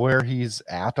guess where he's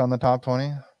at on the top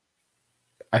 20?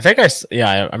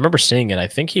 I remember seeing it. I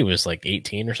think he was like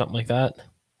 18 or something like that.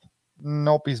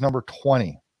 Nope, he's number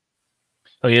 20.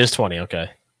 Oh, he is 20. Okay.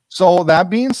 So that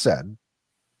being said,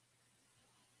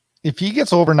 if he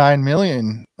gets over 9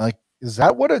 million, like, is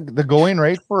that what the going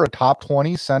rate for a top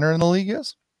 20 center in the league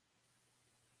is?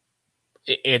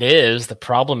 It is. The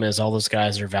problem is all those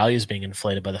guys, their values being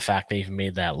inflated by the fact they even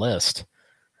made that list.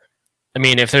 I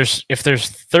mean, if there's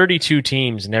 32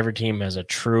 teams and every team has a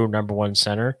true number one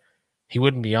center, he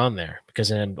wouldn't be on there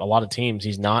because in a lot of teams,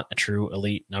 he's not a true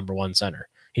elite number one center.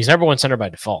 He's number one center by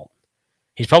default.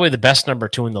 He's probably the best number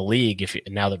two in the league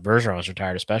now that Bergeron's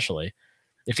retired, especially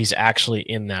if he's actually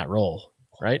in that role.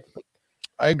 right?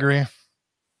 I agree.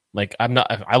 Like I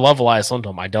love Elias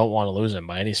Lindholm. I don't want to lose him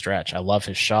by any stretch. I love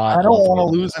his shot. I don't want to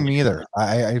lose him either.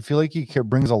 I feel like he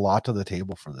brings a lot to the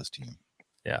table for this team.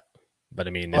 Yeah. But I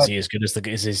mean, is he as good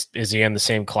as is he in the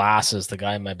same class as the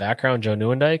guy in my background, Joe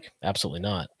Nieuwendyk? Absolutely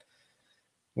not.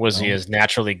 Was he as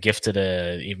naturally gifted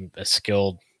even a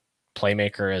skilled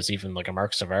playmaker as even like a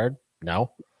Marc Savard?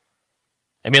 No.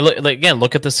 I mean,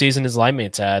 look at the season his line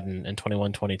mates had in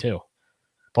 21-22.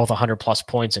 Both 100+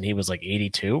 points, and he was like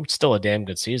 82. It's still a damn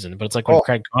good season. But it's like when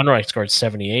Craig Conroy scored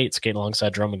 78 skating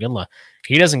alongside Jarome Iginla.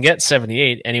 He doesn't get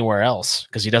 78 anywhere else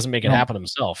because he doesn't make it happen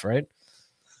himself, right?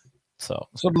 So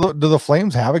do the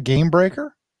Flames have a game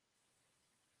breaker?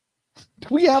 Do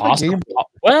we have a game breaker?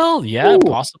 Well, yeah,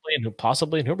 possibly in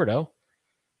Huberdeau.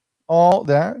 Oh,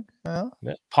 that? Yeah,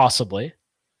 possibly.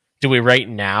 Do we right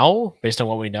now, based on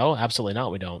what we know? Absolutely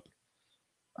not, we don't.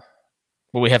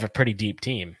 But we have a pretty deep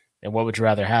team. And what would you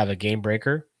rather have, a game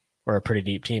breaker or a pretty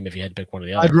deep team if you had to pick one or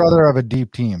the other? I'd rather have a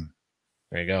deep team.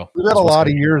 There you go. We've had a lot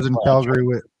of years in Calgary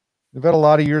with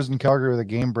a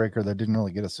game breaker that didn't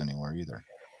really get us anywhere either.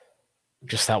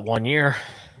 Just that 1 year.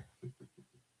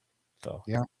 So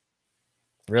yeah.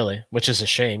 Really, which is a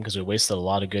shame because we wasted a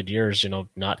lot of good years,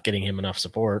 not getting him enough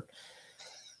support.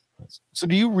 So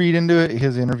do you read into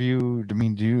his interview? I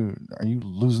mean, are you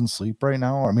losing sleep right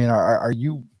now? I mean, are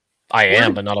you? I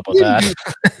am, but not about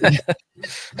that.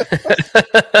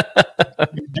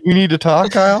 Do we need to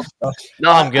talk, Kyle?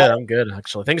 No, I'm good. I'm good.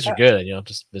 Actually, things are good.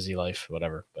 Just busy life,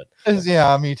 whatever. But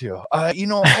yeah, me too. I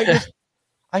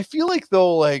feel like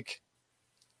though, like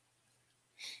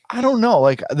I don't know,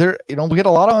 like we had a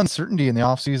lot of uncertainty in the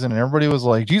offseason, and everybody was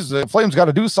like, "Jesus, the Flames got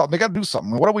to do something. They got to do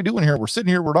something. What are we doing here? We're sitting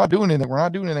here. We're not doing anything. We're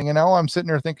not doing anything." And now I'm sitting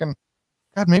there thinking,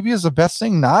 God, maybe it's the best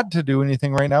thing not to do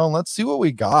anything right now, and let's see what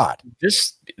we got.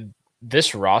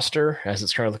 This roster, as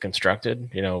it's currently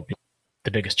constructed,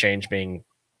 the biggest change being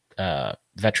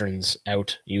veterans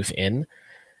out, youth in,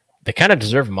 they kind of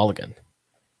deserve a mulligan.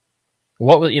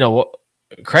 What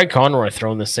Craig Conroy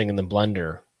throwing this thing in the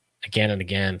blender again and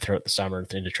again throughout the summer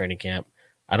into training camp.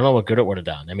 I don't know what good it would have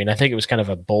done. I mean, I think it was kind of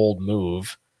a bold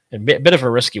move, a bit of a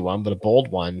risky one, but a bold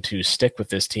one to stick with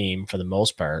this team for the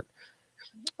most part.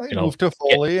 Moved to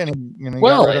Foley, and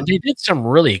they did some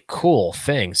really cool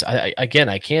things. I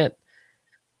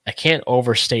can't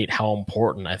overstate how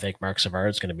important I think Marc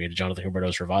Savard is going to be to Jonathan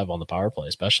Huberdeau's revival on the power play,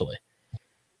 especially.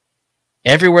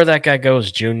 Everywhere that guy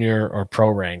goes, junior or pro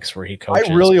ranks where he coaches.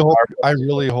 I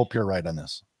really hope you're right on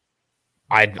this.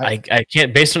 I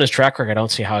can't, based on his track record, I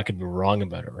don't see how I could be wrong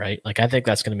about it, right? Like, I think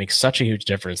that's going to make such a huge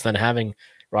difference. Then having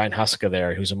Ryan Huska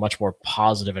there, who's a much more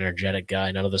positive, energetic guy,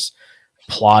 none of this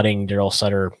plotting Daryl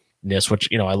Sutter-ness, which,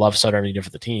 I love Sutter and he did for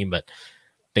the team, but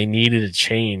they needed a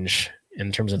change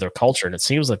in terms of their culture, and it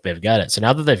seems like they've got it. So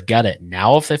now that they've got it,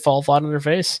 now if they fall flat on their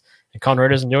face and Conroy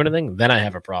doesn't do anything, then I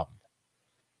have a problem.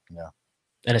 Yeah.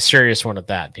 And a serious one at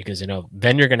that, because,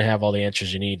 then you're going to have all the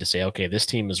answers you need to say, okay, this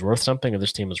team is worth something or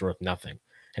this team is worth nothing.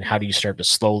 And how do you start to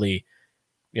slowly,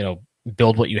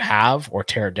 build what you have or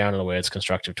tear it down in a way that's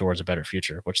constructive towards a better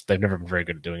future, which they've never been very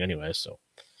good at doing anyway. So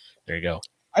there you go.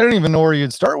 I don't even know where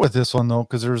you'd start with this one, though,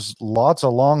 because there's lots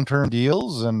of long-term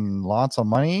deals and lots of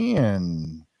money.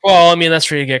 And well, I mean,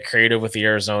 that's where you get creative with the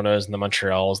Arizonas and the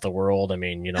Montreals, the world. I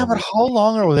mean, yeah, but how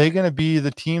long are they going to be the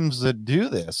teams that do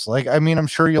this? Like, I mean, I'm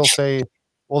sure you'll say,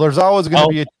 well, there's always going to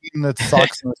be a team that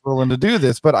sucks and is willing to do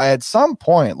this. But at some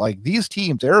point, like these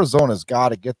teams, Arizona's got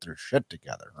to get their shit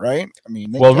together, right? I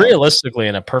mean, realistically,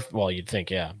 you'd think,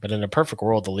 yeah. But in a perfect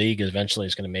world, the league eventually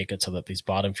is going to make it so that these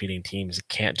bottom-feeding teams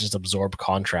can't just absorb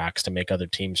contracts to make other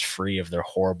teams free of their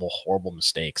horrible, horrible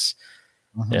mistakes,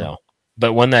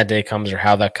 But when that day comes or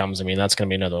how that comes, I mean, that's going to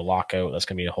be another lockout. That's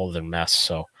going to be a whole other mess.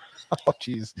 So, oh,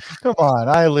 geez. Come on.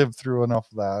 I lived through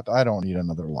enough of that. I don't need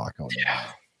another lockout. Yeah.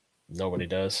 Nobody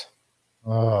does.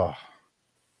 Oh.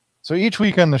 So each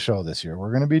week on the show this year,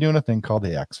 we're going to be doing a thing called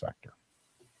the X Factor.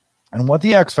 And what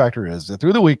the X Factor is,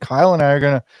 through the week, Kyle and I are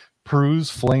going to peruse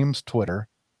Flames Twitter,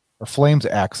 or Flames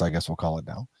X, I guess we'll call it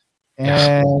now.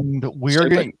 And we are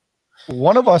going to,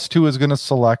 one of us two is going to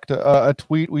select a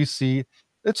tweet we see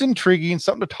that's intriguing,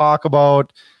 something to talk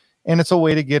about, and it's a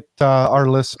way to get our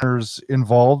listeners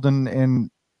involved. And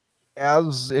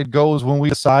as it goes, when we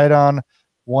decide on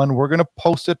one, we're going to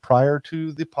post it prior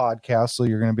to the podcast, so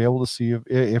you're going to be able to see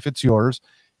if it's yours,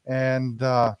 and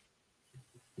we're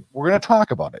going to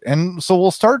talk about it. And so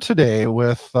we'll start today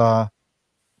with a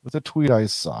tweet I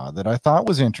saw that I thought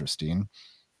was interesting,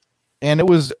 and it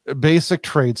was basic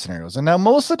trade scenarios. And now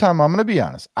most of the time, I'm going to be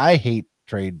honest, I hate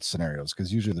trade scenarios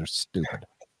because usually they're stupid.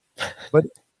 But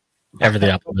ever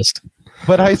the optimist.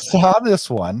 But I saw this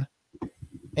one,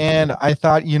 and I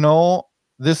thought,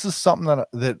 This is something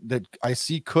that I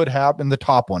see could happen. The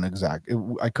top one,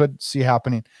 I could see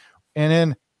happening. And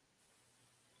then,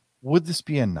 would this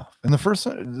be enough? And the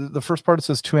first part, it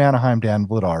says to Anaheim, Dan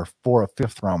Vladar for a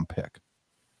 5th round pick.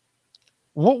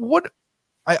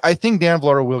 I think Dan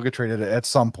Vladar will get traded at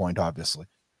some point, obviously.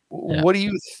 Yeah. What do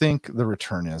you think the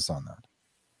return is on that?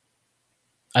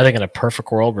 I think in a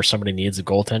perfect world where somebody needs a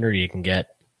goaltender, you can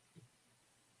get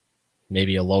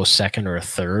maybe a low 2nd or a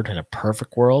 3rd in a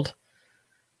perfect world.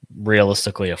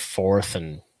 Realistically, a 4th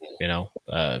and,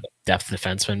 depth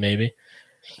defenseman maybe.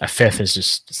 A 5th is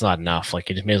just, it's not enough. Like,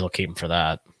 you just may as well keep him for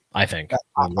that, I think.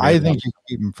 I think you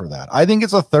keep him for that. I think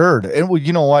it's a 3rd. And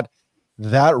you know what?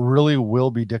 That really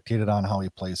will be dictated on how he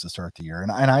plays to start the year.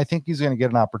 And I think he's going to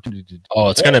get an opportunity to.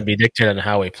 It's going to be dictated on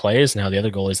how he plays and how the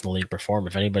other goalies in the league perform.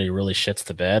 If anybody really shits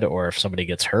the bed or if somebody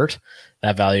gets hurt,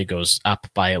 that value goes up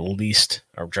by at least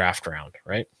a draft round,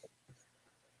 right?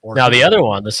 Now, the other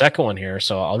one, the second one here,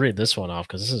 so I'll read this one off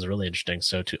because this is really interesting.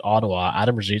 So to Ottawa,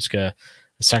 Adam Ruzicka,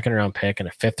 a 2nd round pick and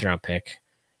a 5th round pick,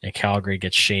 and Calgary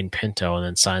gets Shane Pinto and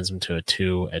then signs him to a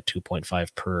 2 at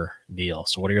 2.5 per deal.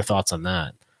 So what are your thoughts on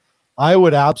that? I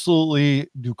would absolutely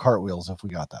do cartwheels if we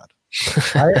got that.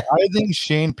 I think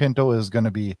Shane Pinto is going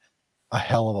to be a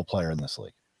hell of a player in this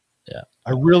league. Yeah.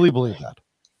 I really believe that.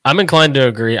 I'm inclined to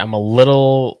agree. I'm a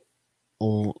little,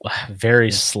 very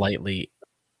slightly,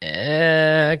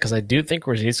 because I do think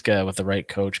Ruzicka with the right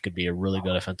coach could be a really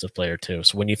good offensive player too.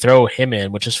 So when you throw him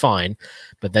in, which is fine,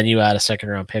 but then you add a 2nd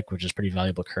round pick, which is pretty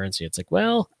valuable currency, it's like,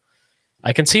 well,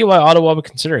 I can see why Ottawa would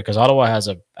consider it because Ottawa has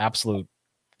an absolute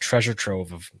treasure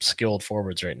trove of skilled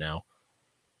forwards right now.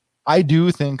 I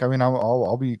do think,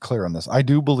 I'll be clear on this. I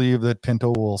do believe that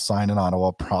Pinto will sign in Ottawa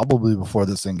probably before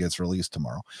this thing gets released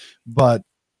tomorrow. But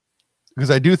because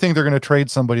I do think they're going to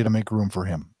trade somebody to make room for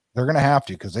him. They're going to have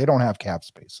to because they don't have cap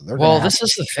space. So this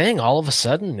is the thing. All of a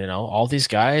sudden, all these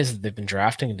guys that they've been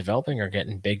drafting and developing are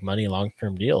getting big money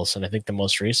long-term deals. And I think the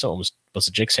most recent one was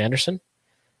it Jake Sanderson?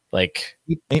 Like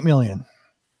 $8 million.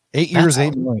 8 years,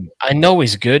 $8 million. I know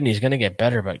he's good and he's going to get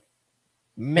better, but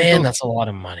man, that's a lot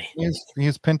of money.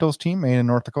 He's Pinto's teammate in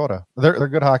North Dakota. They're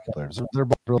good hockey players. They're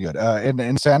both really good.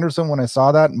 And Sanderson, when I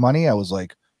saw that money, I was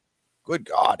like, good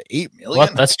God, $8 million. Well,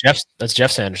 that's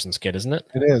Jeff Sanderson's kid, isn't it?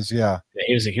 It is, yeah.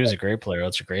 He was a great player.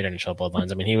 That's a great NHL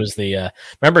bloodlines. I mean, he was the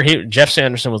Jeff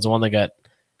Sanderson was the one that got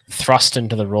thrust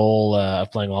into the role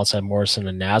of playing alongside Morrison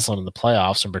and Naslund in the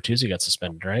playoffs, and Bertuzzi got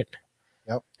suspended, right?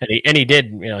 Yep. And he did,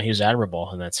 he was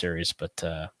admirable in that series. But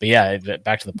yeah,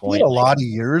 back to the point. He had a lot of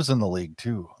years in the league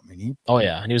too. And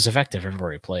he was effective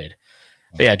everywhere he played.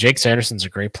 But yeah, Jake Sanderson's a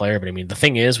great player. But the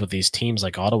thing is with these teams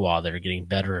like Ottawa that are getting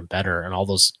better and better, and all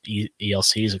those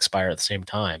ELCs expire at the same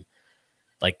time.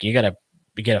 Like you get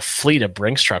a fleet of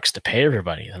Brinks trucks to pay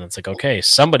everybody, and it's like, okay,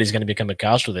 somebody's going to become a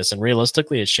couch with this. And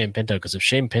realistically, it's Shane Pinto, because if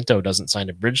Shane Pinto doesn't sign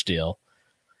a bridge deal,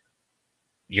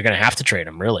 you're going to have to trade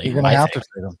him, really. You're going to have to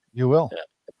trade him. You will. Yeah.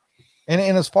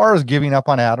 And as far as giving up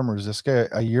on Adam Ruzicka,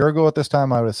 a year ago at this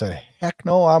time, I would have said, heck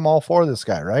no, I'm all for this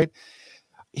guy, right?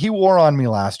 He wore on me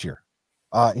last year.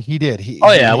 He did.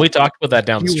 We talked about that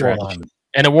down the stretch.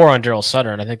 And it wore on Daryl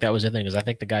Sutter, and I think that was the thing, because I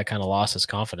think the guy kind of lost his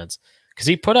confidence. Because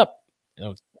he put up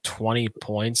 20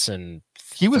 points, and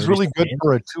he was really good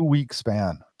for a 2-week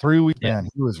span. 3-week span.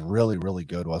 He was really, really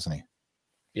good, wasn't he?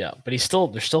 Yeah, but there's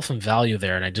still some value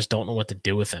there, and I just don't know what to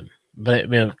do with him. But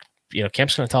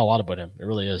Camp's going to tell a lot about him. It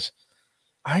really is.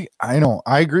 I know.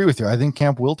 I agree with you. I think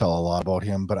Camp will tell a lot about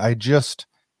him, but I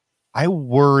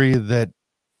worry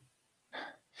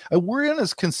on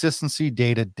his consistency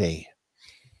day to day.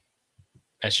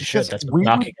 As you should. That's been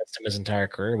knocking against him his entire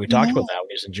career. We talked about that when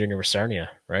he was in junior with Sarnia,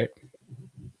 right?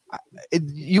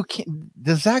 You can't.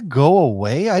 Does that go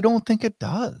away? I don't think it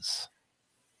does.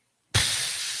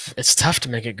 It's tough to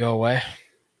make it go away.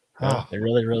 Oh. It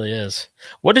really, really is.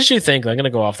 What did you think? I'm going to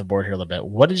go off the board here a little bit.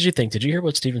 What did you think? Did you hear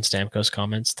about Steven Stamkos'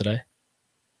 comments today?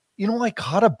 I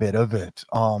caught a bit of it.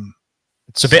 All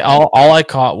I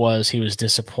caught was he was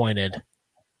disappointed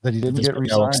that he didn't get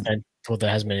re-signed. There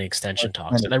hasn't been any extension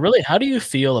talks. And how do you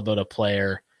feel about a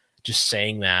player just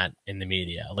saying that in the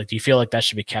media? Like, do you feel like that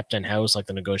should be kept in house, like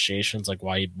the negotiations? Like,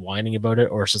 why are you whining about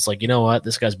it? Or is it like, you know what,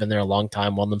 this guy's been there a long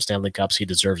time, won them Stanley Cups, he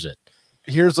deserves it.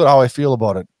 Here's how I feel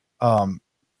about it. Out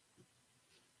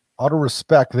of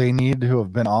respect, they need to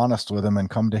have been honest with him and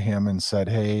come to him and said,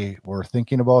 hey, we're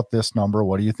thinking about this number.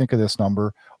 What do you think of this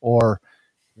number? Or,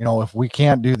 if we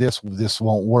can't do this, this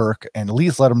won't work. And at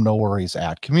least let him know where he's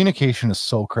at. Communication is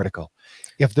so critical.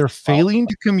 If they're failing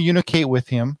to communicate with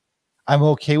him, I'm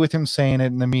okay with him saying it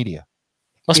in the media.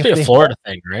 Must be a Florida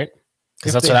thing, right?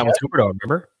 Because that's what happened with Huberdeau,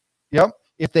 remember? Yep.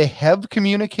 If they have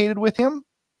communicated with him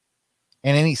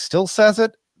and then he still says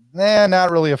it,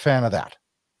 not really a fan of that.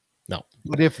 No.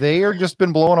 But if they are just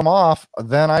been blowing them off,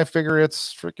 then I figure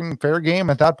it's freaking fair game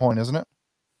at that point, isn't it?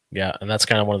 Yeah, and that's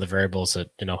kind of one of the variables that,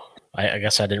 I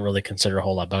guess I didn't really consider a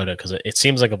whole lot about it because it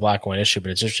seems like a black and white issue,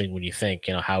 but it's interesting when you think,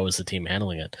 how is the team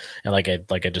handling it? And like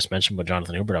I just mentioned with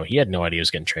Jonathan Huberdeau, he had no idea he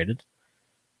was getting traded.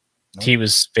 Nope. He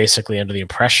was basically under the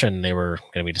impression they were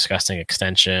going to be discussing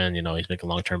extension. He's making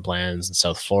long-term plans in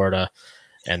South Florida,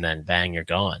 and then bang, you're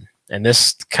gone. And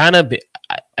this kind of,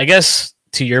 I guess,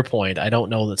 to your point, I don't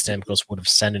know that Stamkos would have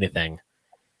said anything.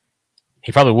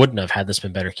 He probably wouldn't have had this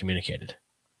been better communicated.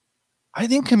 I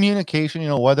think communication,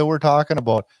 whether we're talking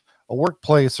about a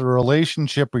workplace or a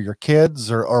relationship or your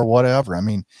kids or whatever. I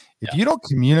mean, if you don't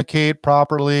communicate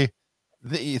properly,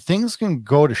 things can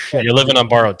go to shit. You're living on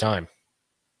borrowed time.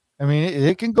 I mean,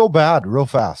 it can go bad real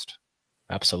fast.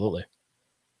 Absolutely.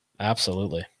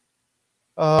 Absolutely.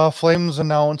 Flames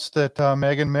announced that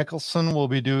Megan Mikkelsson will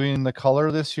be doing the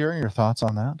color this year. Your thoughts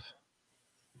on that?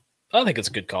 I think it's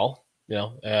a good call.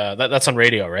 That's on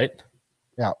radio, right?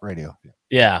 Yeah, radio.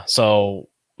 Yeah. So,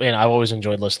 I've always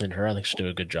enjoyed listening to her. I think she'll do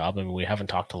a good job. I mean, we haven't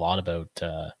talked a lot about,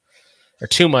 or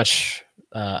too much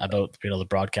about, the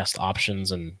broadcast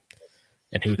options and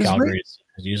who Calgary is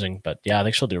using. But yeah, I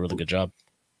think she'll do a really good job.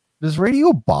 Does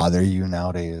radio bother you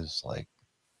nowadays? Like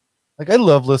I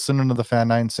love listening to the Fan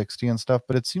 960 and stuff,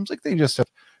 but it seems like they just have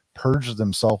purged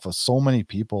themselves of so many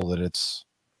people that it's,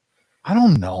 I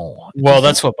don't know. Well,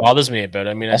 that's what bothers me about it.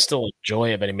 I mean, I still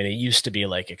enjoy it, but I mean, it used to be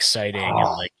like exciting and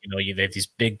like, they had these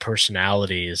big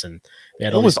personalities and they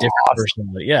had all these different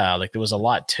personalities. Yeah, like there was a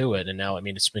lot to it. And now, I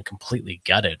mean, it's been completely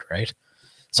gutted, right?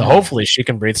 So hopefully she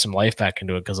can breathe some life back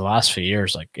into it because the last few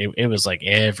years, like it was like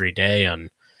every day on,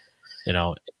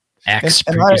 X,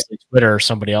 previously Twitter,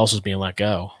 somebody else was being let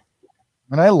go.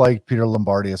 And I liked Peter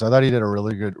Lombardius. I thought he did a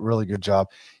really good job.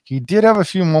 He did have a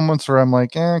few moments where I'm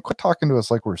like, quit talking to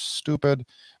us like we're stupid.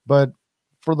 But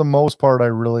for the most part, I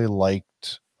really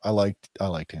liked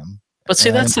him. But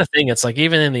see, that's the thing. It's like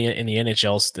even in the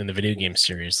NHL, in the video game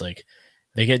series, like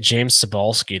they get James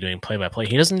Cybulski doing play-by-play.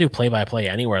 He doesn't do play-by-play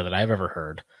anywhere that I've ever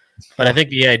heard. But I think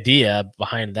the idea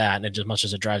behind that, and as much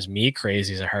as it drives me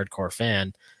crazy as a hardcore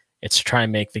fan, it's to try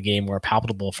and make the game more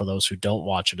palatable for those who don't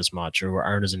watch it as much or who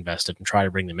aren't as invested and try to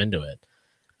bring them into it.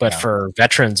 But for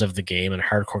veterans of the game and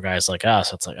hardcore guys like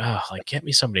us, it's like, get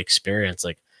me somebody experienced.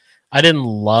 Like, I didn't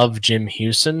love Jim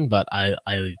Houston, but I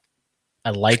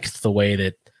liked the way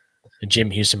that Jim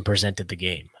Houston presented the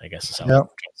game, I guess is how I'm trying to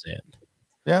say it.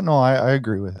 Yeah, no, I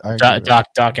agree with it.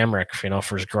 Doc Emmerich,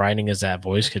 for as grinding as that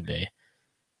voice could be,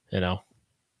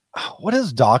 What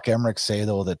does Doc Emmerich say,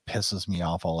 though, that pisses me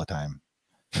off all the time?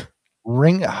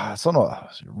 Rings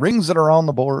that are on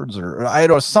the boards, or I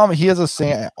don't know, he has a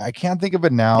saying. I can't think of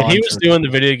it now. When he was doing the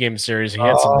video game series, he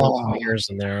had some fingers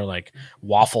in there like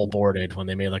waffle boarded when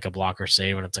they made like a blocker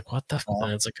save, and it's like, what the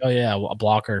and it's like, oh yeah, a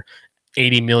blocker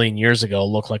 80 million years ago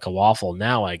looked like a waffle.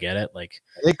 Now I get it. Like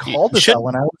they called it that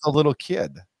when I was a little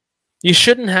kid. You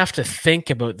shouldn't have to think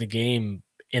about the game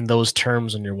in those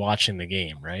terms when you're watching the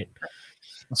game, right?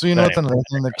 So what's another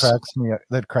thing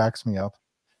that cracks me up?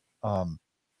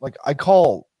 Like I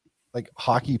call like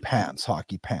hockey pants,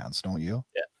 don't you?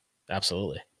 Yeah,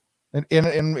 absolutely. In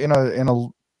a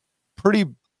pretty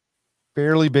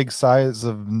fairly big size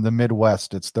of the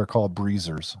Midwest, they're called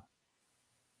breezers.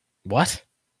 What?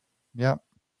 Yeah.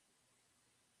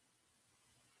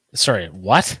 Sorry,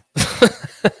 what?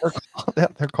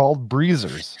 They're called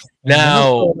breezers.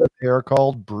 Now they are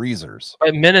called breezers.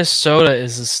 But Minnesota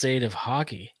is the state of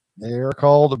hockey. They are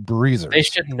called breezers. They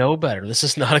should know better. This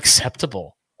is not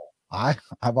acceptable.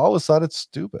 I've always thought it's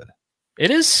stupid.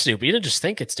 It is stupid. You don't just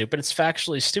think it's stupid. It's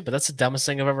factually stupid. That's the dumbest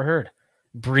thing I've ever heard.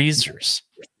 Breezers.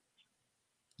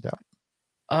 Yeah.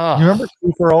 You remember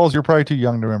Cooperalls? You're probably too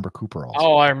young to remember Cooperalls.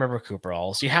 Oh, I remember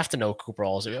Cooperalls. You have to know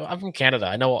Cooperalls. I'm from Canada.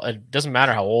 I know. It doesn't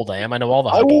matter how old I am. I know all the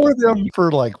hockey. I wore them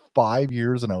for like 5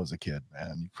 years when I was a kid,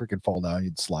 man. You freaking fall down,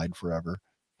 you'd slide forever.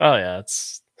 Oh yeah,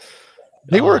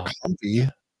 they were comfy.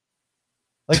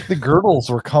 Like the girdles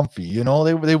were comfy. They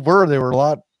were a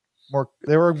lot more.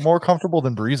 They were more comfortable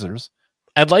than breezers.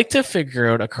 I'd like to figure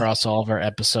out across all of our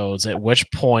episodes at which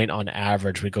point on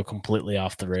average we go completely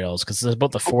off the rails, because it's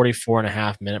about the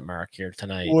 44.5-minute mark here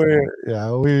tonight. We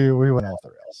went off the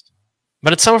rails.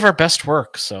 But it's some of our best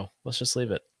work, so let's just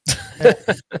leave it.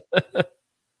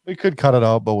 We could cut it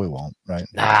out, but we won't, right?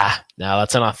 No,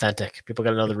 that's inauthentic. People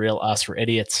got to know the real us. We're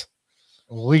idiots.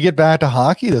 We get back to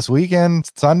hockey this weekend.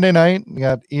 Sunday night, we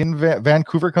got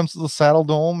Vancouver comes to the Saddle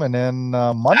Dome, and then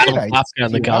Monday night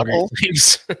on the Calgary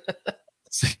Flames.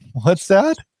 What's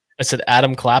that? I said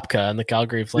Adam Klapka and the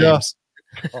Calgary Flames.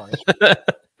 Yeah.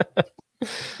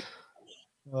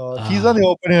 If he's on the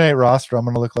opening night roster, I'm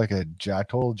going to look like a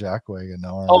total jackwagon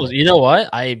now. Oh, you know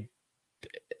what?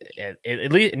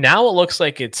 At least now it looks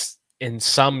like it's in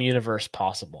some universe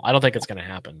possible. I don't think it's going to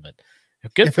happen, but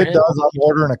good if for it him. does, I'm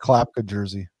ordering a Klapka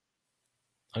jersey.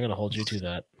 I'm going to hold you to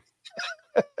that.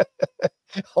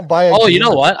 I'll buy it. Oh, you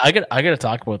know what? I got to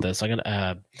talk about this. I'm going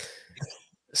to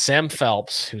Sam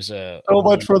Phelps, who's so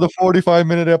much for the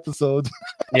 45-minute episodes.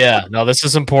 Yeah, no, this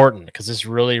is important because this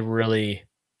really, really,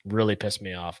 really pissed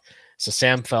me off. So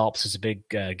Sam Phelps is a big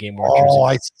game worn jersey. Oh,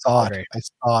 I saw it.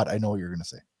 I know what you're going to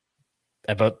say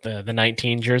about the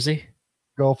 19 jersey.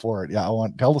 Go for it. Yeah,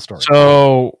 tell the story.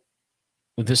 So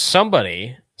there's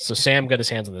somebody. So Sam got his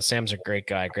hands on this. Sam's a great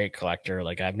guy, great collector.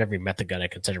 Like, I've never met the guy. I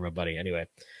consider him a buddy. Anyway,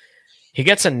 he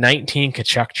gets a 19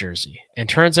 Tkachuk jersey, and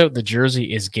turns out the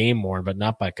jersey is game worn, but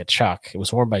not by Tkachuk. It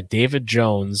was worn by David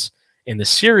Jones in the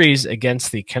series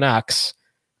against the Canucks.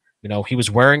 You know, he was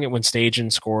wearing it when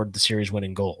Stajan scored the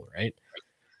series-winning goal, right?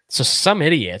 So some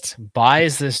idiot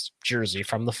buys this jersey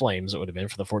from the Flames, it would have been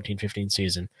for the 14-15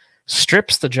 season,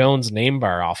 strips the Jones name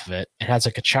bar off of it, and has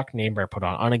a Tkachuk name bar put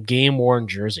on a game-worn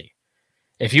jersey.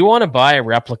 If you want to buy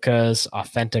replicas,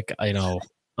 authentic,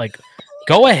 like,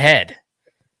 go ahead.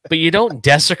 But you don't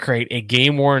desecrate a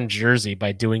game-worn jersey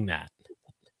by doing that.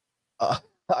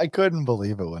 I couldn't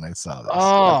believe it when I saw this.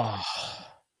 Oh.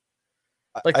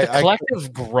 Like, the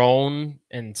collective groan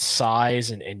and sighs,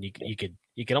 and you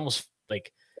could almost,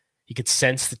 like, you could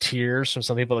sense the tears from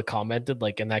some people that commented,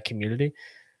 like, in that community.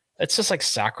 It's just like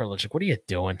sacrilege. Like, what are you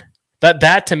doing?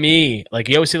 That to me, like,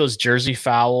 you always see those jersey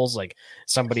fouls, like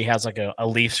somebody has like a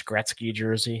Leafs Gretzky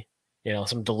jersey,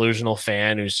 some delusional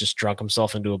fan who's just drunk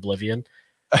himself into oblivion.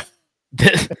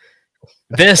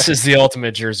 This is the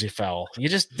ultimate jersey foul. You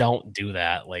just don't do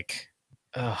that. Like,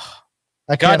 ugh.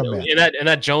 I can't imagine. And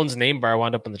that Jones name bar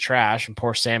wound up in the trash, and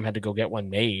poor Sam had to go get one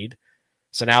made.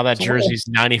 So now that jersey's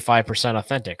 95%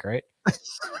 authentic, right?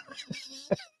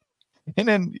 And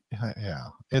then, yeah,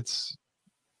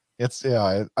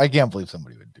 I can't believe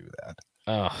somebody would do that.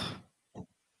 Ugh.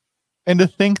 And to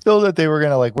think though that they were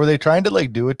gonna, like, were they trying to,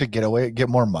 like, do it to get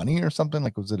more money or something?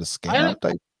 Like, was it a scam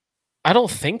type? I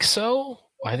don't think so.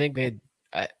 I think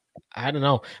I don't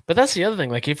know. But that's the other thing.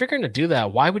 Like, if you're going to do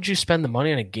that, why would you spend the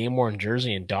money on a game-worn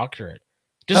jersey and doctor it?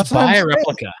 Just buy a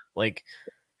replica. Like,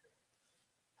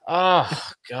 oh,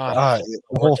 God.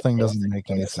 The whole thing doesn't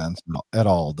make any sense at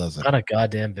all, does it? Not a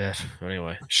goddamn bit.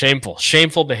 Anyway,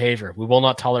 shameful behavior. We will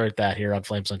not tolerate that here on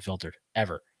Flames Unfiltered,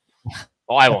 ever.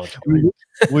 Oh, I won't.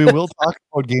 We will talk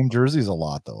about game jerseys a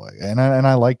lot, though. And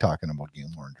I like talking about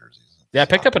game-worn jerseys. Yeah, I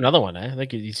picked up another one. I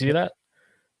think you see that?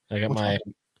 I got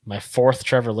my fourth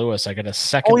Trevor Lewis. I got a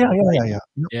second. Oh, yeah.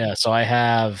 Yeah, so I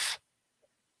have.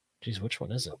 Geez, which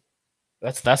one is it?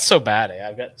 That's so bad.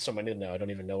 I've got so many now. I don't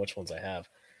even know which ones I have.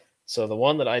 So the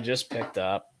one that I just picked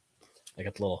up, I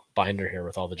got the little binder here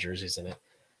with all the jerseys in it.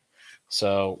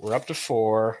 So we're up to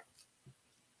 4.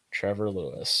 Trevor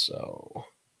Lewis. So,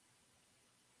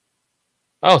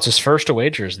 it's his first away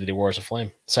jersey that he wore as a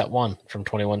Flame. Set 1 from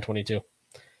 21-22.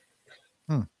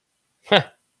 Huh.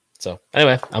 So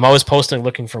anyway, I'm always posting,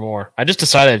 looking for more. I just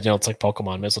decided, it's like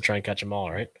Pokemon. Might as well try and catch them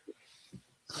all, right?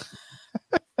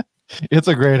 It's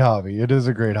a great hobby. It is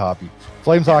a great hobby.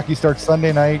 Flames hockey starts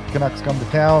Sunday night. Canucks come to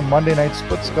town. Monday night,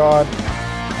 split squad.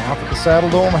 Half at the Saddle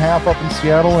Dome, half up in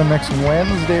Seattle. And next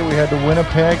Wednesday, we head to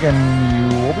Winnipeg.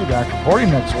 And you will be back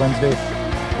reporting next Wednesday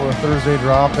for a Thursday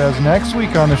drop. As next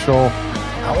week on the show,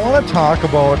 I want to talk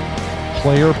about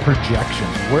player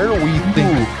projections. Where do we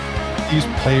think these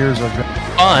players are going to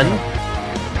fun.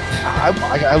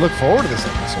 I look forward to this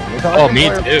episode. Me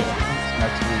too.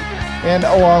 Next week. And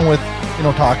along with,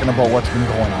 talking about what's been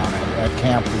going on at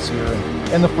camp this year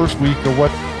and the first week of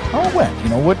how it went.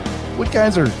 What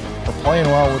guys are playing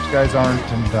well, which guys aren't,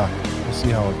 and we'll see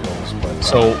how it goes. But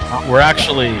so we're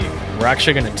actually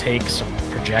going to take some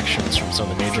projections from some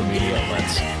of the major media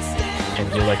outlets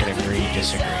and do like an agree,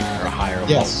 disagree, or a higher level.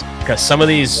 Yes. Because some of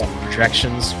these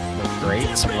projections were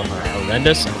great, some of them are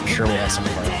horrendous, and I'm sure we have some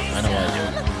of our own. I know I do.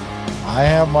 I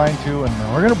have mine too,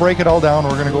 and we're going to break it all down.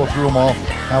 We're going to go through them all,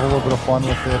 have a little bit of fun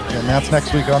with it, and that's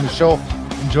next week on the show.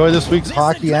 Enjoy this week's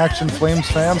hockey action, Flames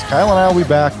fans. Kyle and I will be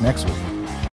back next week.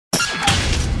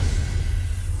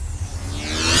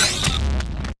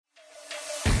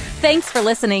 Thanks for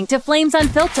listening to Flames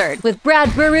Unfiltered with Brad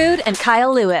Burud and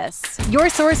Kyle Lewis, your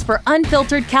source for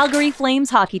unfiltered Calgary Flames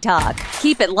hockey talk.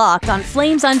 Keep it locked on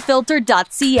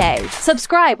flamesunfiltered.ca.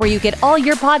 Subscribe where you get all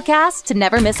your podcasts to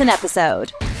never miss an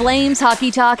episode. Flames hockey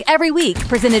talk every week,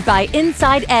 presented by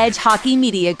Inside Edge Hockey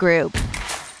Media Group.